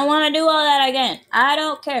 I don't want to do all that again. I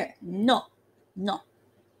don't care. No. No.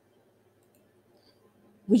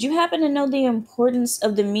 Would you happen to know the importance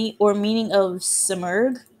of the meaning of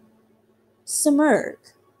Simurg? Simurg.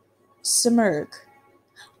 Simurg.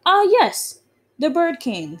 Ah, yes. The Bird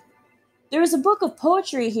King. There is a book of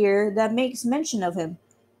poetry here that makes mention of him.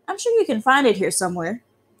 I'm sure you can find it here somewhere.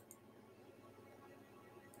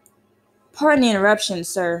 Pardon the interruption,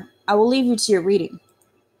 sir. I will leave you to your reading.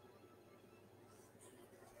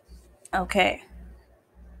 Okay.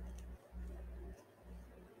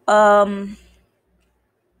 Um,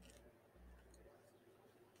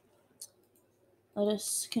 Let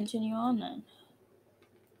us continue on then.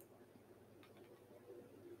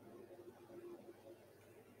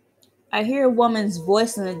 I hear a woman's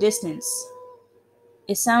voice in the distance.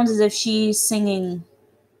 It sounds as if she's singing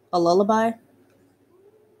a lullaby.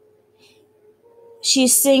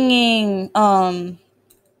 She's singing, I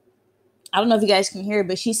don't know if you guys can hear it,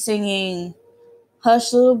 but she's singing,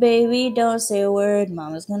 Hush, little baby, don't say a word.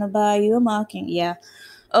 Mama's gonna buy you a mocking. Yeah.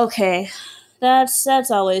 Okay.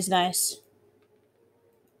 That's always nice.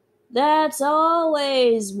 That's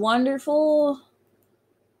always wonderful.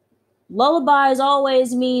 Lullabies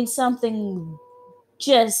always mean something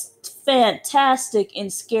just fantastic in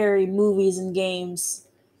scary movies and games.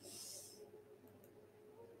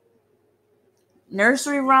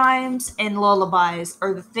 Nursery rhymes and lullabies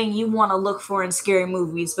are the thing you want to look for in scary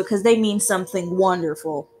movies because they mean something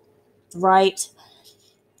wonderful, right?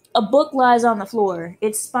 A book lies on the floor.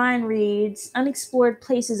 Its spine reads, Unexplored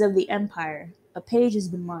Places of the Empire. A page has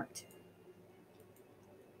been marked.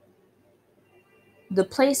 The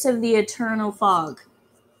Place of the Eternal Fog,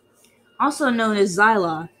 also known as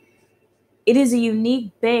Zyla. It is a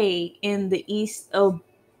unique bay in the east of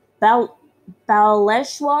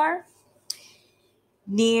Baleshwar,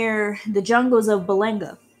 near the jungles of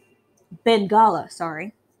Bengala,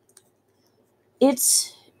 sorry.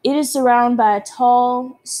 It is surrounded by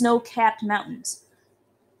tall, snow-capped mountains.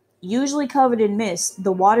 Usually covered in mist,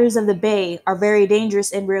 the waters of the bay are very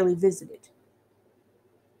dangerous and rarely visited.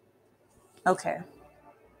 Okay.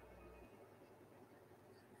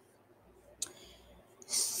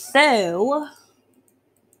 So,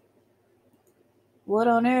 what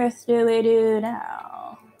on earth do we do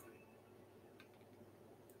now?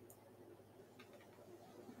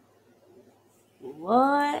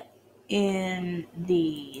 What in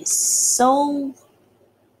the soul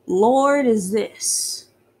Lord is this?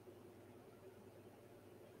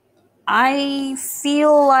 I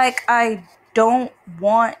feel like I don't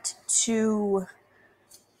want to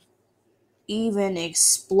even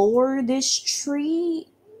explore this tree.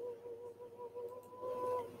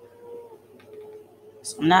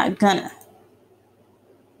 So I'm not gonna.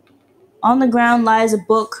 On the ground lies a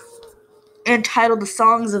book entitled The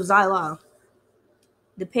Songs of Xyloth.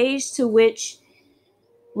 The page to which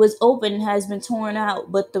was open has been torn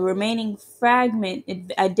out, but the remaining fragment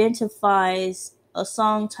identifies a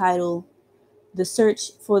song titled The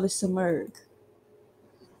Search for the Simurg.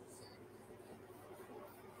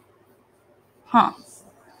 Huh.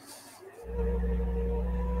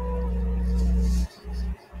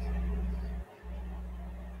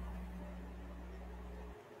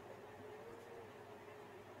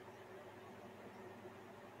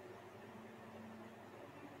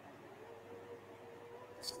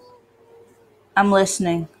 I'm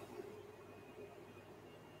listening.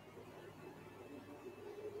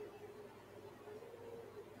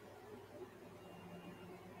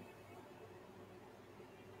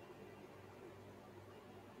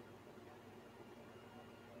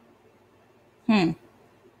 Hmm.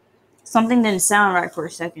 Something didn't sound right for a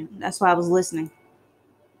second. That's why I was listening.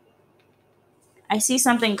 I see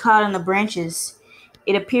something caught in the branches.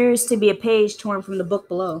 It appears to be a page torn from the book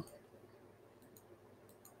below.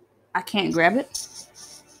 I can't grab it.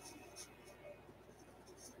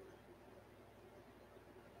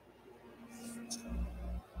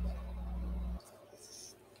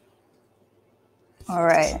 All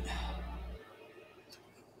right.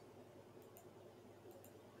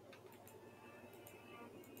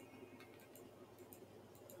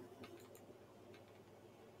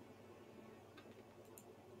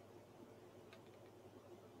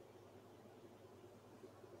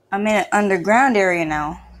 I'm in an underground area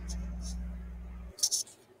now.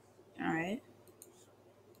 All right.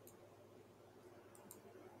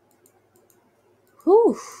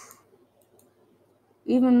 Whew.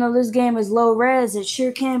 Even though this game is low res, it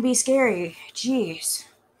sure can be scary. Jeez.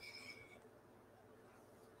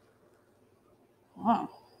 Wow.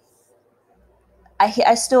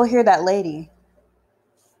 I still hear that lady.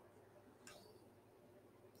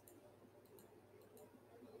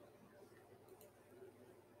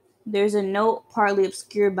 There's a note partly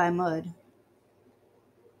obscured by mud.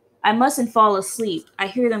 I mustn't fall asleep. I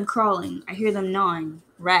hear them crawling. I hear them gnawing.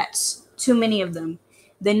 Rats. Too many of them.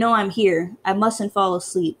 They know I'm here. I mustn't fall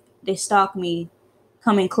asleep. They stalk me,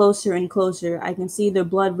 coming closer and closer. I can see their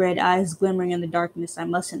blood red eyes glimmering in the darkness. I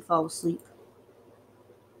mustn't fall asleep.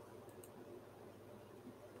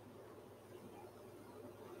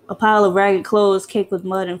 A pile of ragged clothes caked with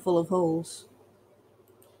mud and full of holes.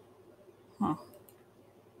 Huh.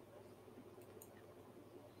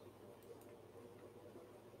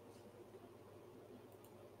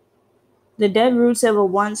 The dead roots of a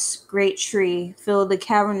once great tree fill the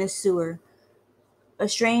cavernous sewer. A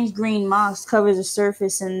strange green moss covers the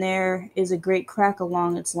surface, and there is a great crack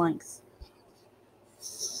along its length.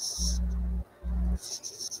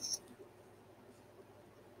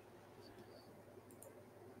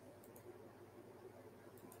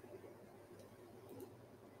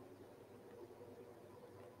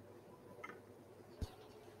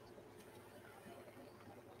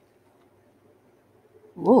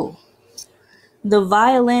 Whoa. The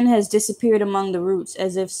violin has disappeared among the roots,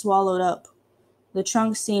 as if swallowed up. The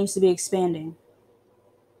trunk seems to be expanding.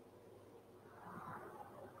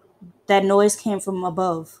 That noise came from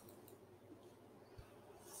above.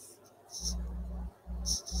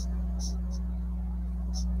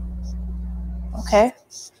 Okay.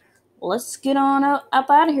 Well, let's get on up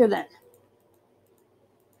out of here then.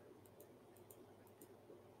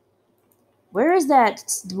 Where is that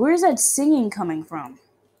singing coming from?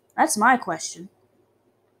 That's my question.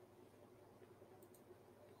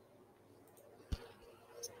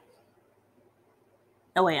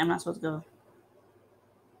 Oh wait, I'm not supposed to go.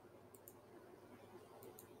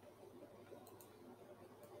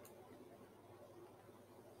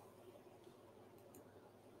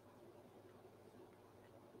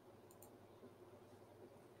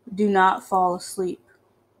 Do not fall asleep.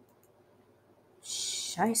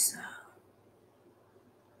 Scheisse.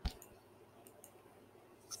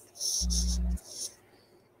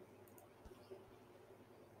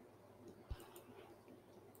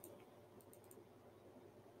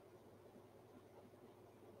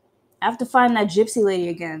 I have to find that gypsy lady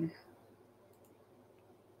again.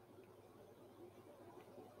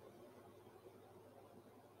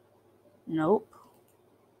 Nope.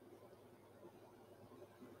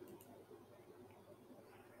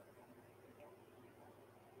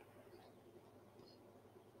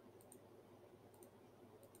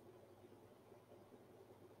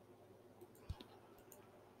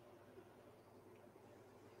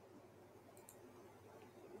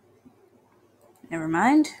 Never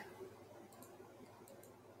mind.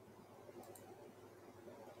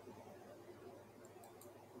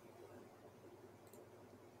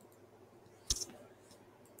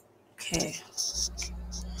 Okay.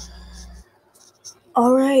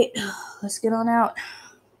 All right. Let's get on out.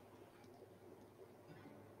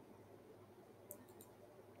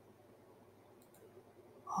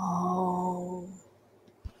 Oh.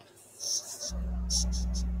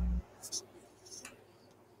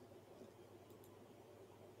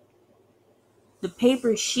 The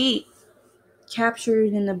paper sheet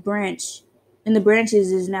captured in the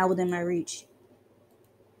branches is now within my reach.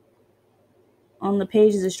 On the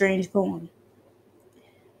page is a strange poem.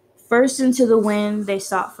 First into the wind they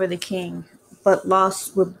sought for the king, but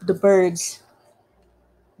lost were the birds.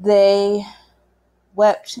 They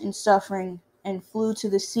wept in suffering and flew to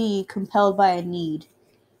the sea, compelled by a need.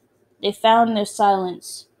 They found in their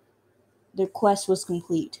silence their quest was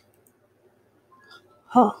complete.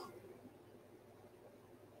 Huh.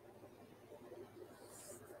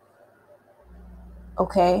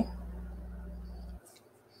 Okay.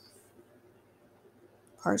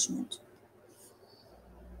 Parchment.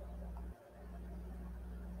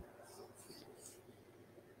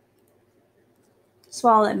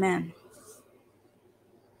 Swallow that man.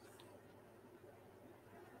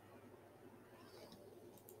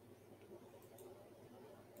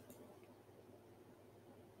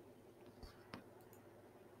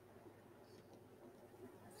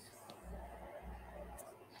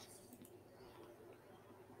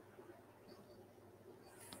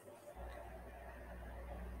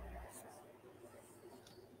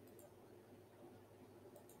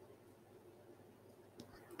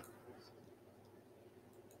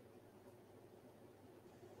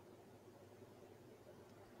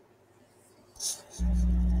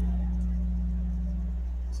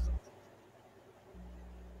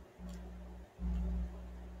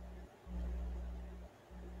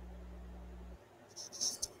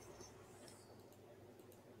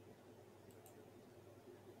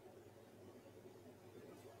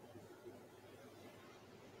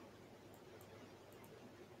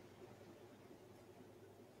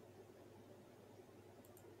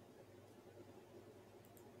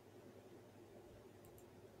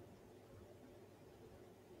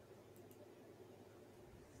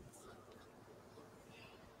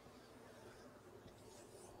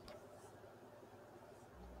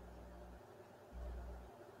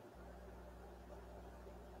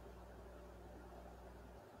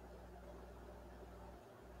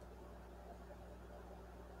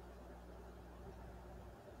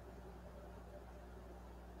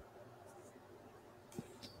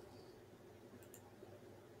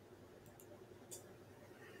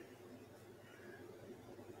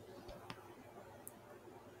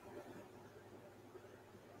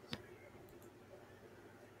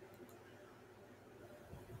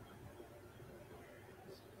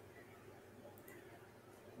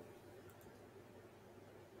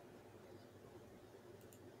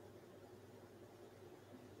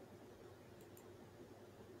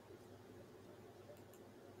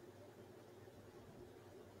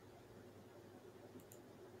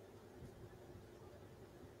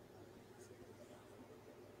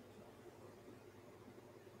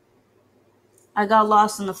 I got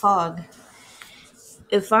lost in the fog.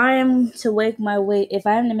 If I am to make my way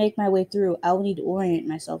through, I will need to orient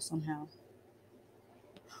myself somehow.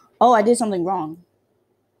 Oh, I did something wrong.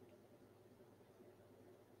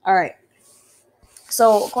 All right.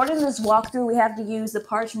 So, according to this walkthrough, we have to use the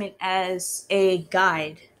parchment as a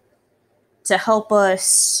guide to help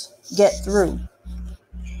us get through.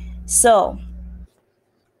 So,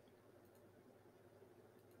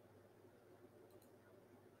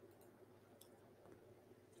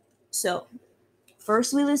 so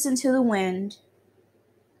first we listen to the wind,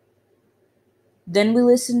 then we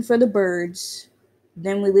listen for the birds,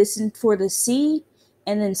 then we listen for the sea,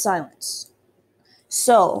 and then silence.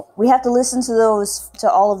 So, we have to listen to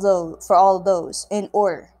all of those in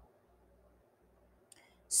order.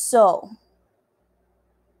 So,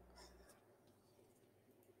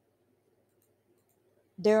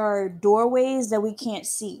 there are doorways that we can't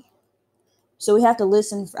see. So we have to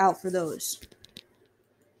listen out for those.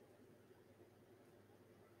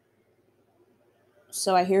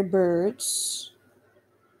 So I hear birds.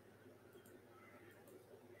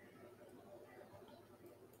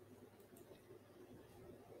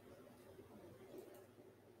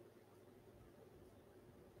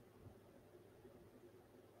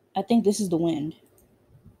 I think this is the wind.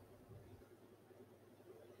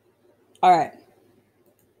 All right.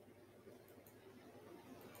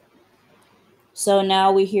 So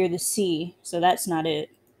now we hear the sea. So that's not it.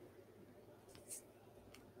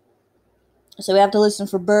 So we have to listen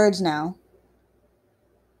for birds now.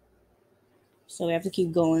 So we have to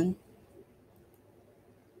keep going.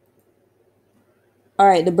 All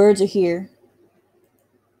right, the birds are here.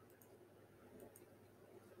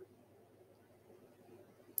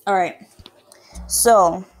 All right.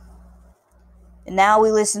 So now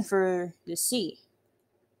we listen for the sea.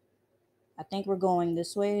 I think we're going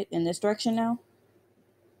this way, in this direction now.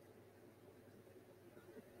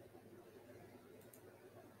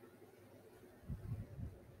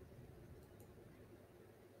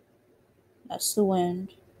 That's the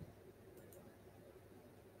wind.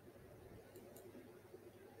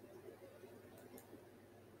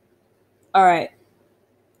 All right.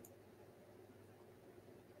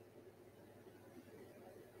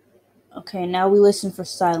 Okay, now we listen for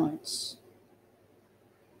silence.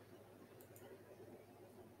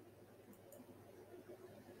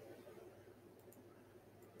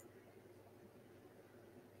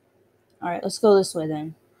 All right, let's go this way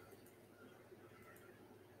then.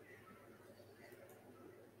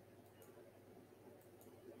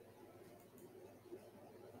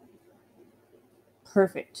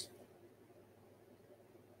 Perfect.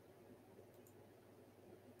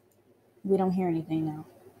 We don't hear anything now.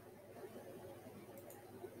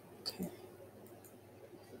 Okay.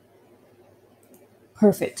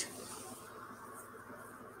 Perfect.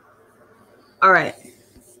 All right.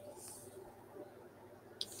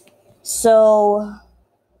 So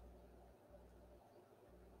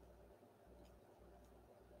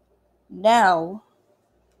now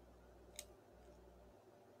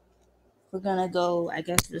we're gonna go, I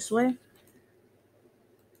guess, this way.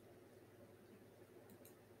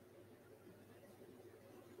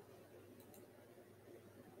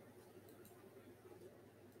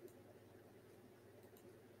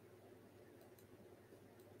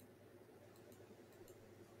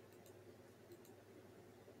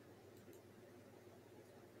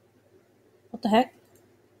 What the heck?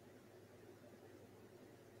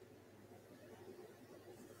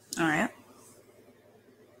 All right.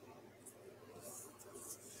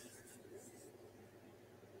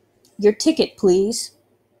 Your ticket, please.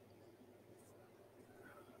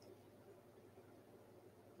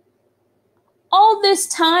 All this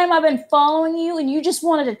time I've been following you and you just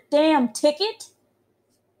wanted a damn ticket?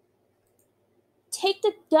 Take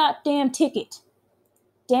the goddamn ticket.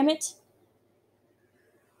 Damn it.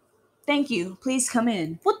 Thank you. Please come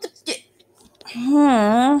in. What the?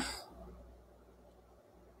 Hmm.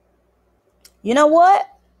 You know what?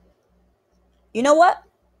 You know what?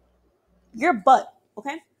 Your butt,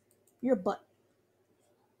 okay? Your butt.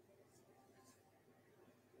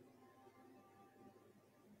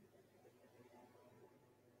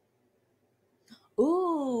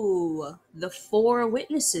 Ooh, the four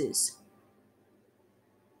witnesses.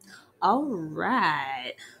 All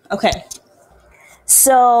right. Okay.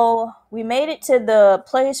 So we made it to the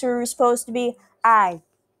place where we were supposed to be. I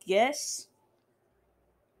guess.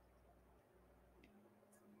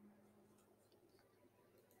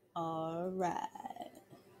 All right.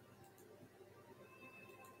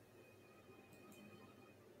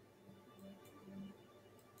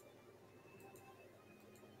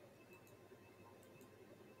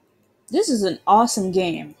 This is an awesome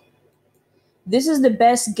game. This is the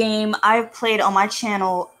best game I've played on my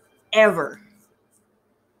channel ever.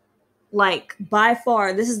 Like, by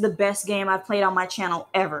far, this is the best game I've played on my channel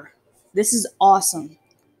ever. This is awesome.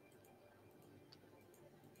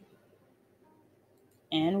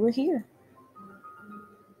 And we're here.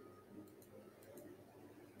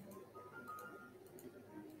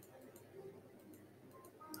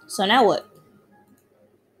 So now what?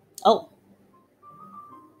 Oh.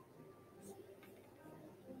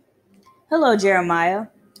 Hello, Jeremiah.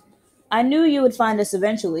 I knew you would find us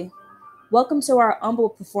eventually. Welcome to our humble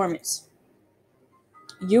performance.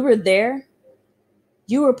 You were there?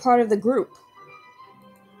 You were part of the group.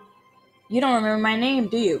 You don't remember my name,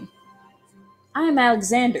 do you? I am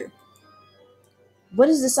Alexander. What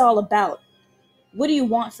is this all about? What do you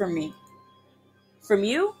want from me? From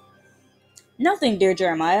you? Nothing, dear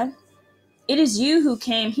Jeremiah. It is you who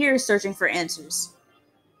came here searching for answers.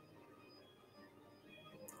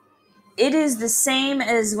 It is the same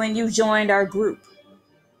as when you joined our group.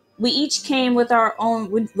 We each came with our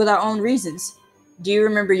own reasons. Do you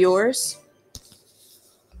remember yours?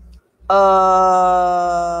 Uh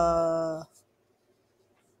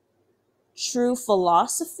True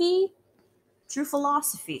philosophy? True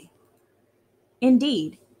philosophy.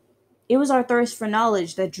 Indeed. It was our thirst for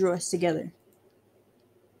knowledge that drew us together.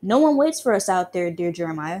 No one waits for us out there, dear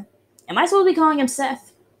Jeremiah. Am I supposed to be calling him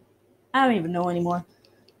Seth? I don't even know anymore.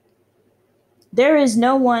 There is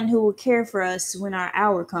no one who will care for us when our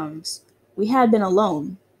hour comes. We had been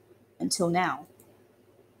alone until now.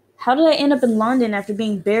 How did I end up in London after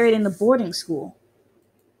being buried in the boarding school?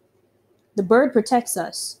 The bird protects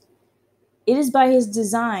us. It is by his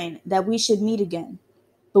design that we should meet again.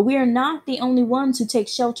 But we are not the only ones who take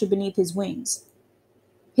shelter beneath his wings.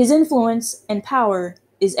 His influence and power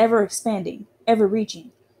is ever expanding, ever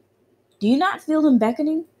reaching. Do you not feel them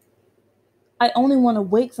beckoning? I only want to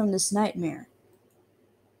wake from this nightmare.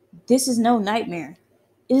 This is no nightmare.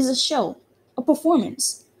 It is a show, a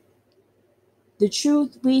performance. The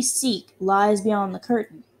truth we seek lies beyond the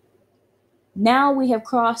curtain. Now we have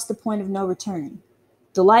crossed the point of no return.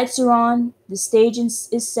 The lights are on, the stage is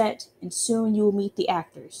set, and soon you will meet the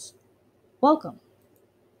actors. Welcome.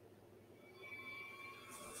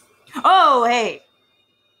 Oh, hey.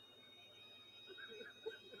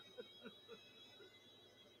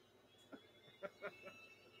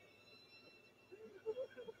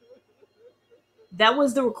 That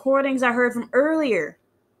was the recordings I heard from earlier.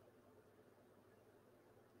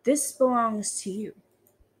 This belongs to you.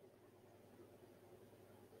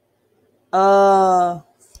 Uh,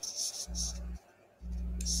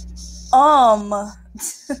 um,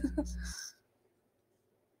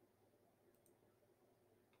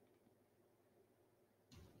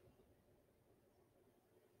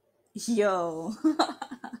 yo.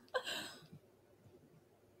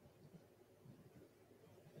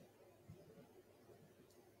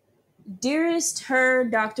 Dearest Her,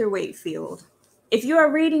 Dr. Wakefield, if you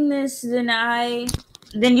are reading this,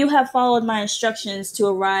 then you have followed my instructions to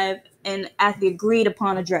arrive and at the agreed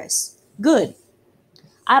upon address. Good.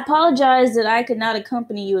 I apologize that I could not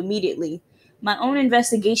accompany you immediately. My own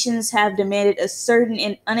investigations have demanded a certain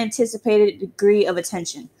and unanticipated degree of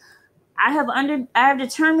attention. I have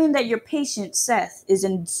determined that your patient, Seth, is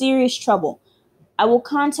in serious trouble. I will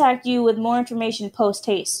contact you with more information post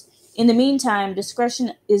haste. In the meantime,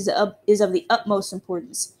 discretion is of the utmost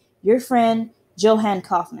importance. Your friend, Johann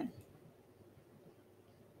Kaufman.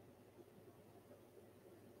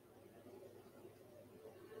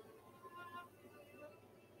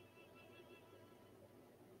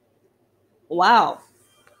 Wow.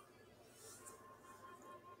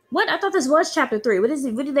 What? I thought this was chapter 3. What is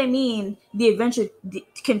it? What do they mean the adventure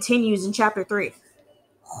continues in chapter 3?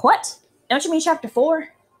 What? Don't you mean chapter 4?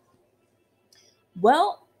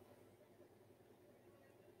 Well,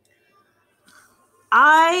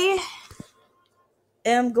 I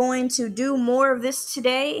am going to do more of this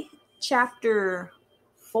today. Chapter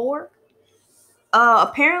 4.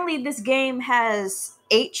 Apparently this game has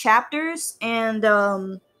 8 chapters, and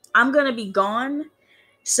I'm gonna be gone,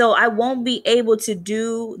 so I won't be able to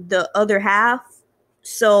do the other half.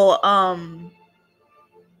 So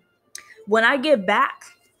when I get back,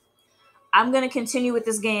 I'm gonna continue with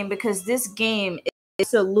this game because this game is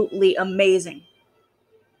absolutely amazing.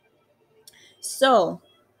 So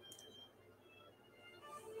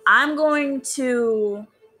I'm going to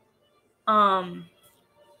um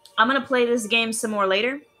I'm gonna play this game some more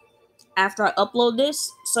later after I upload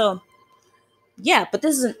this. So yeah, but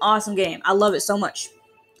this is an awesome game. I love it so much.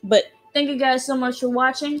 But thank you guys so much for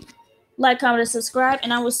watching. Like, comment, and subscribe,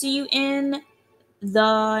 and I will see you in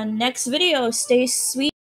the next video. Stay sweet.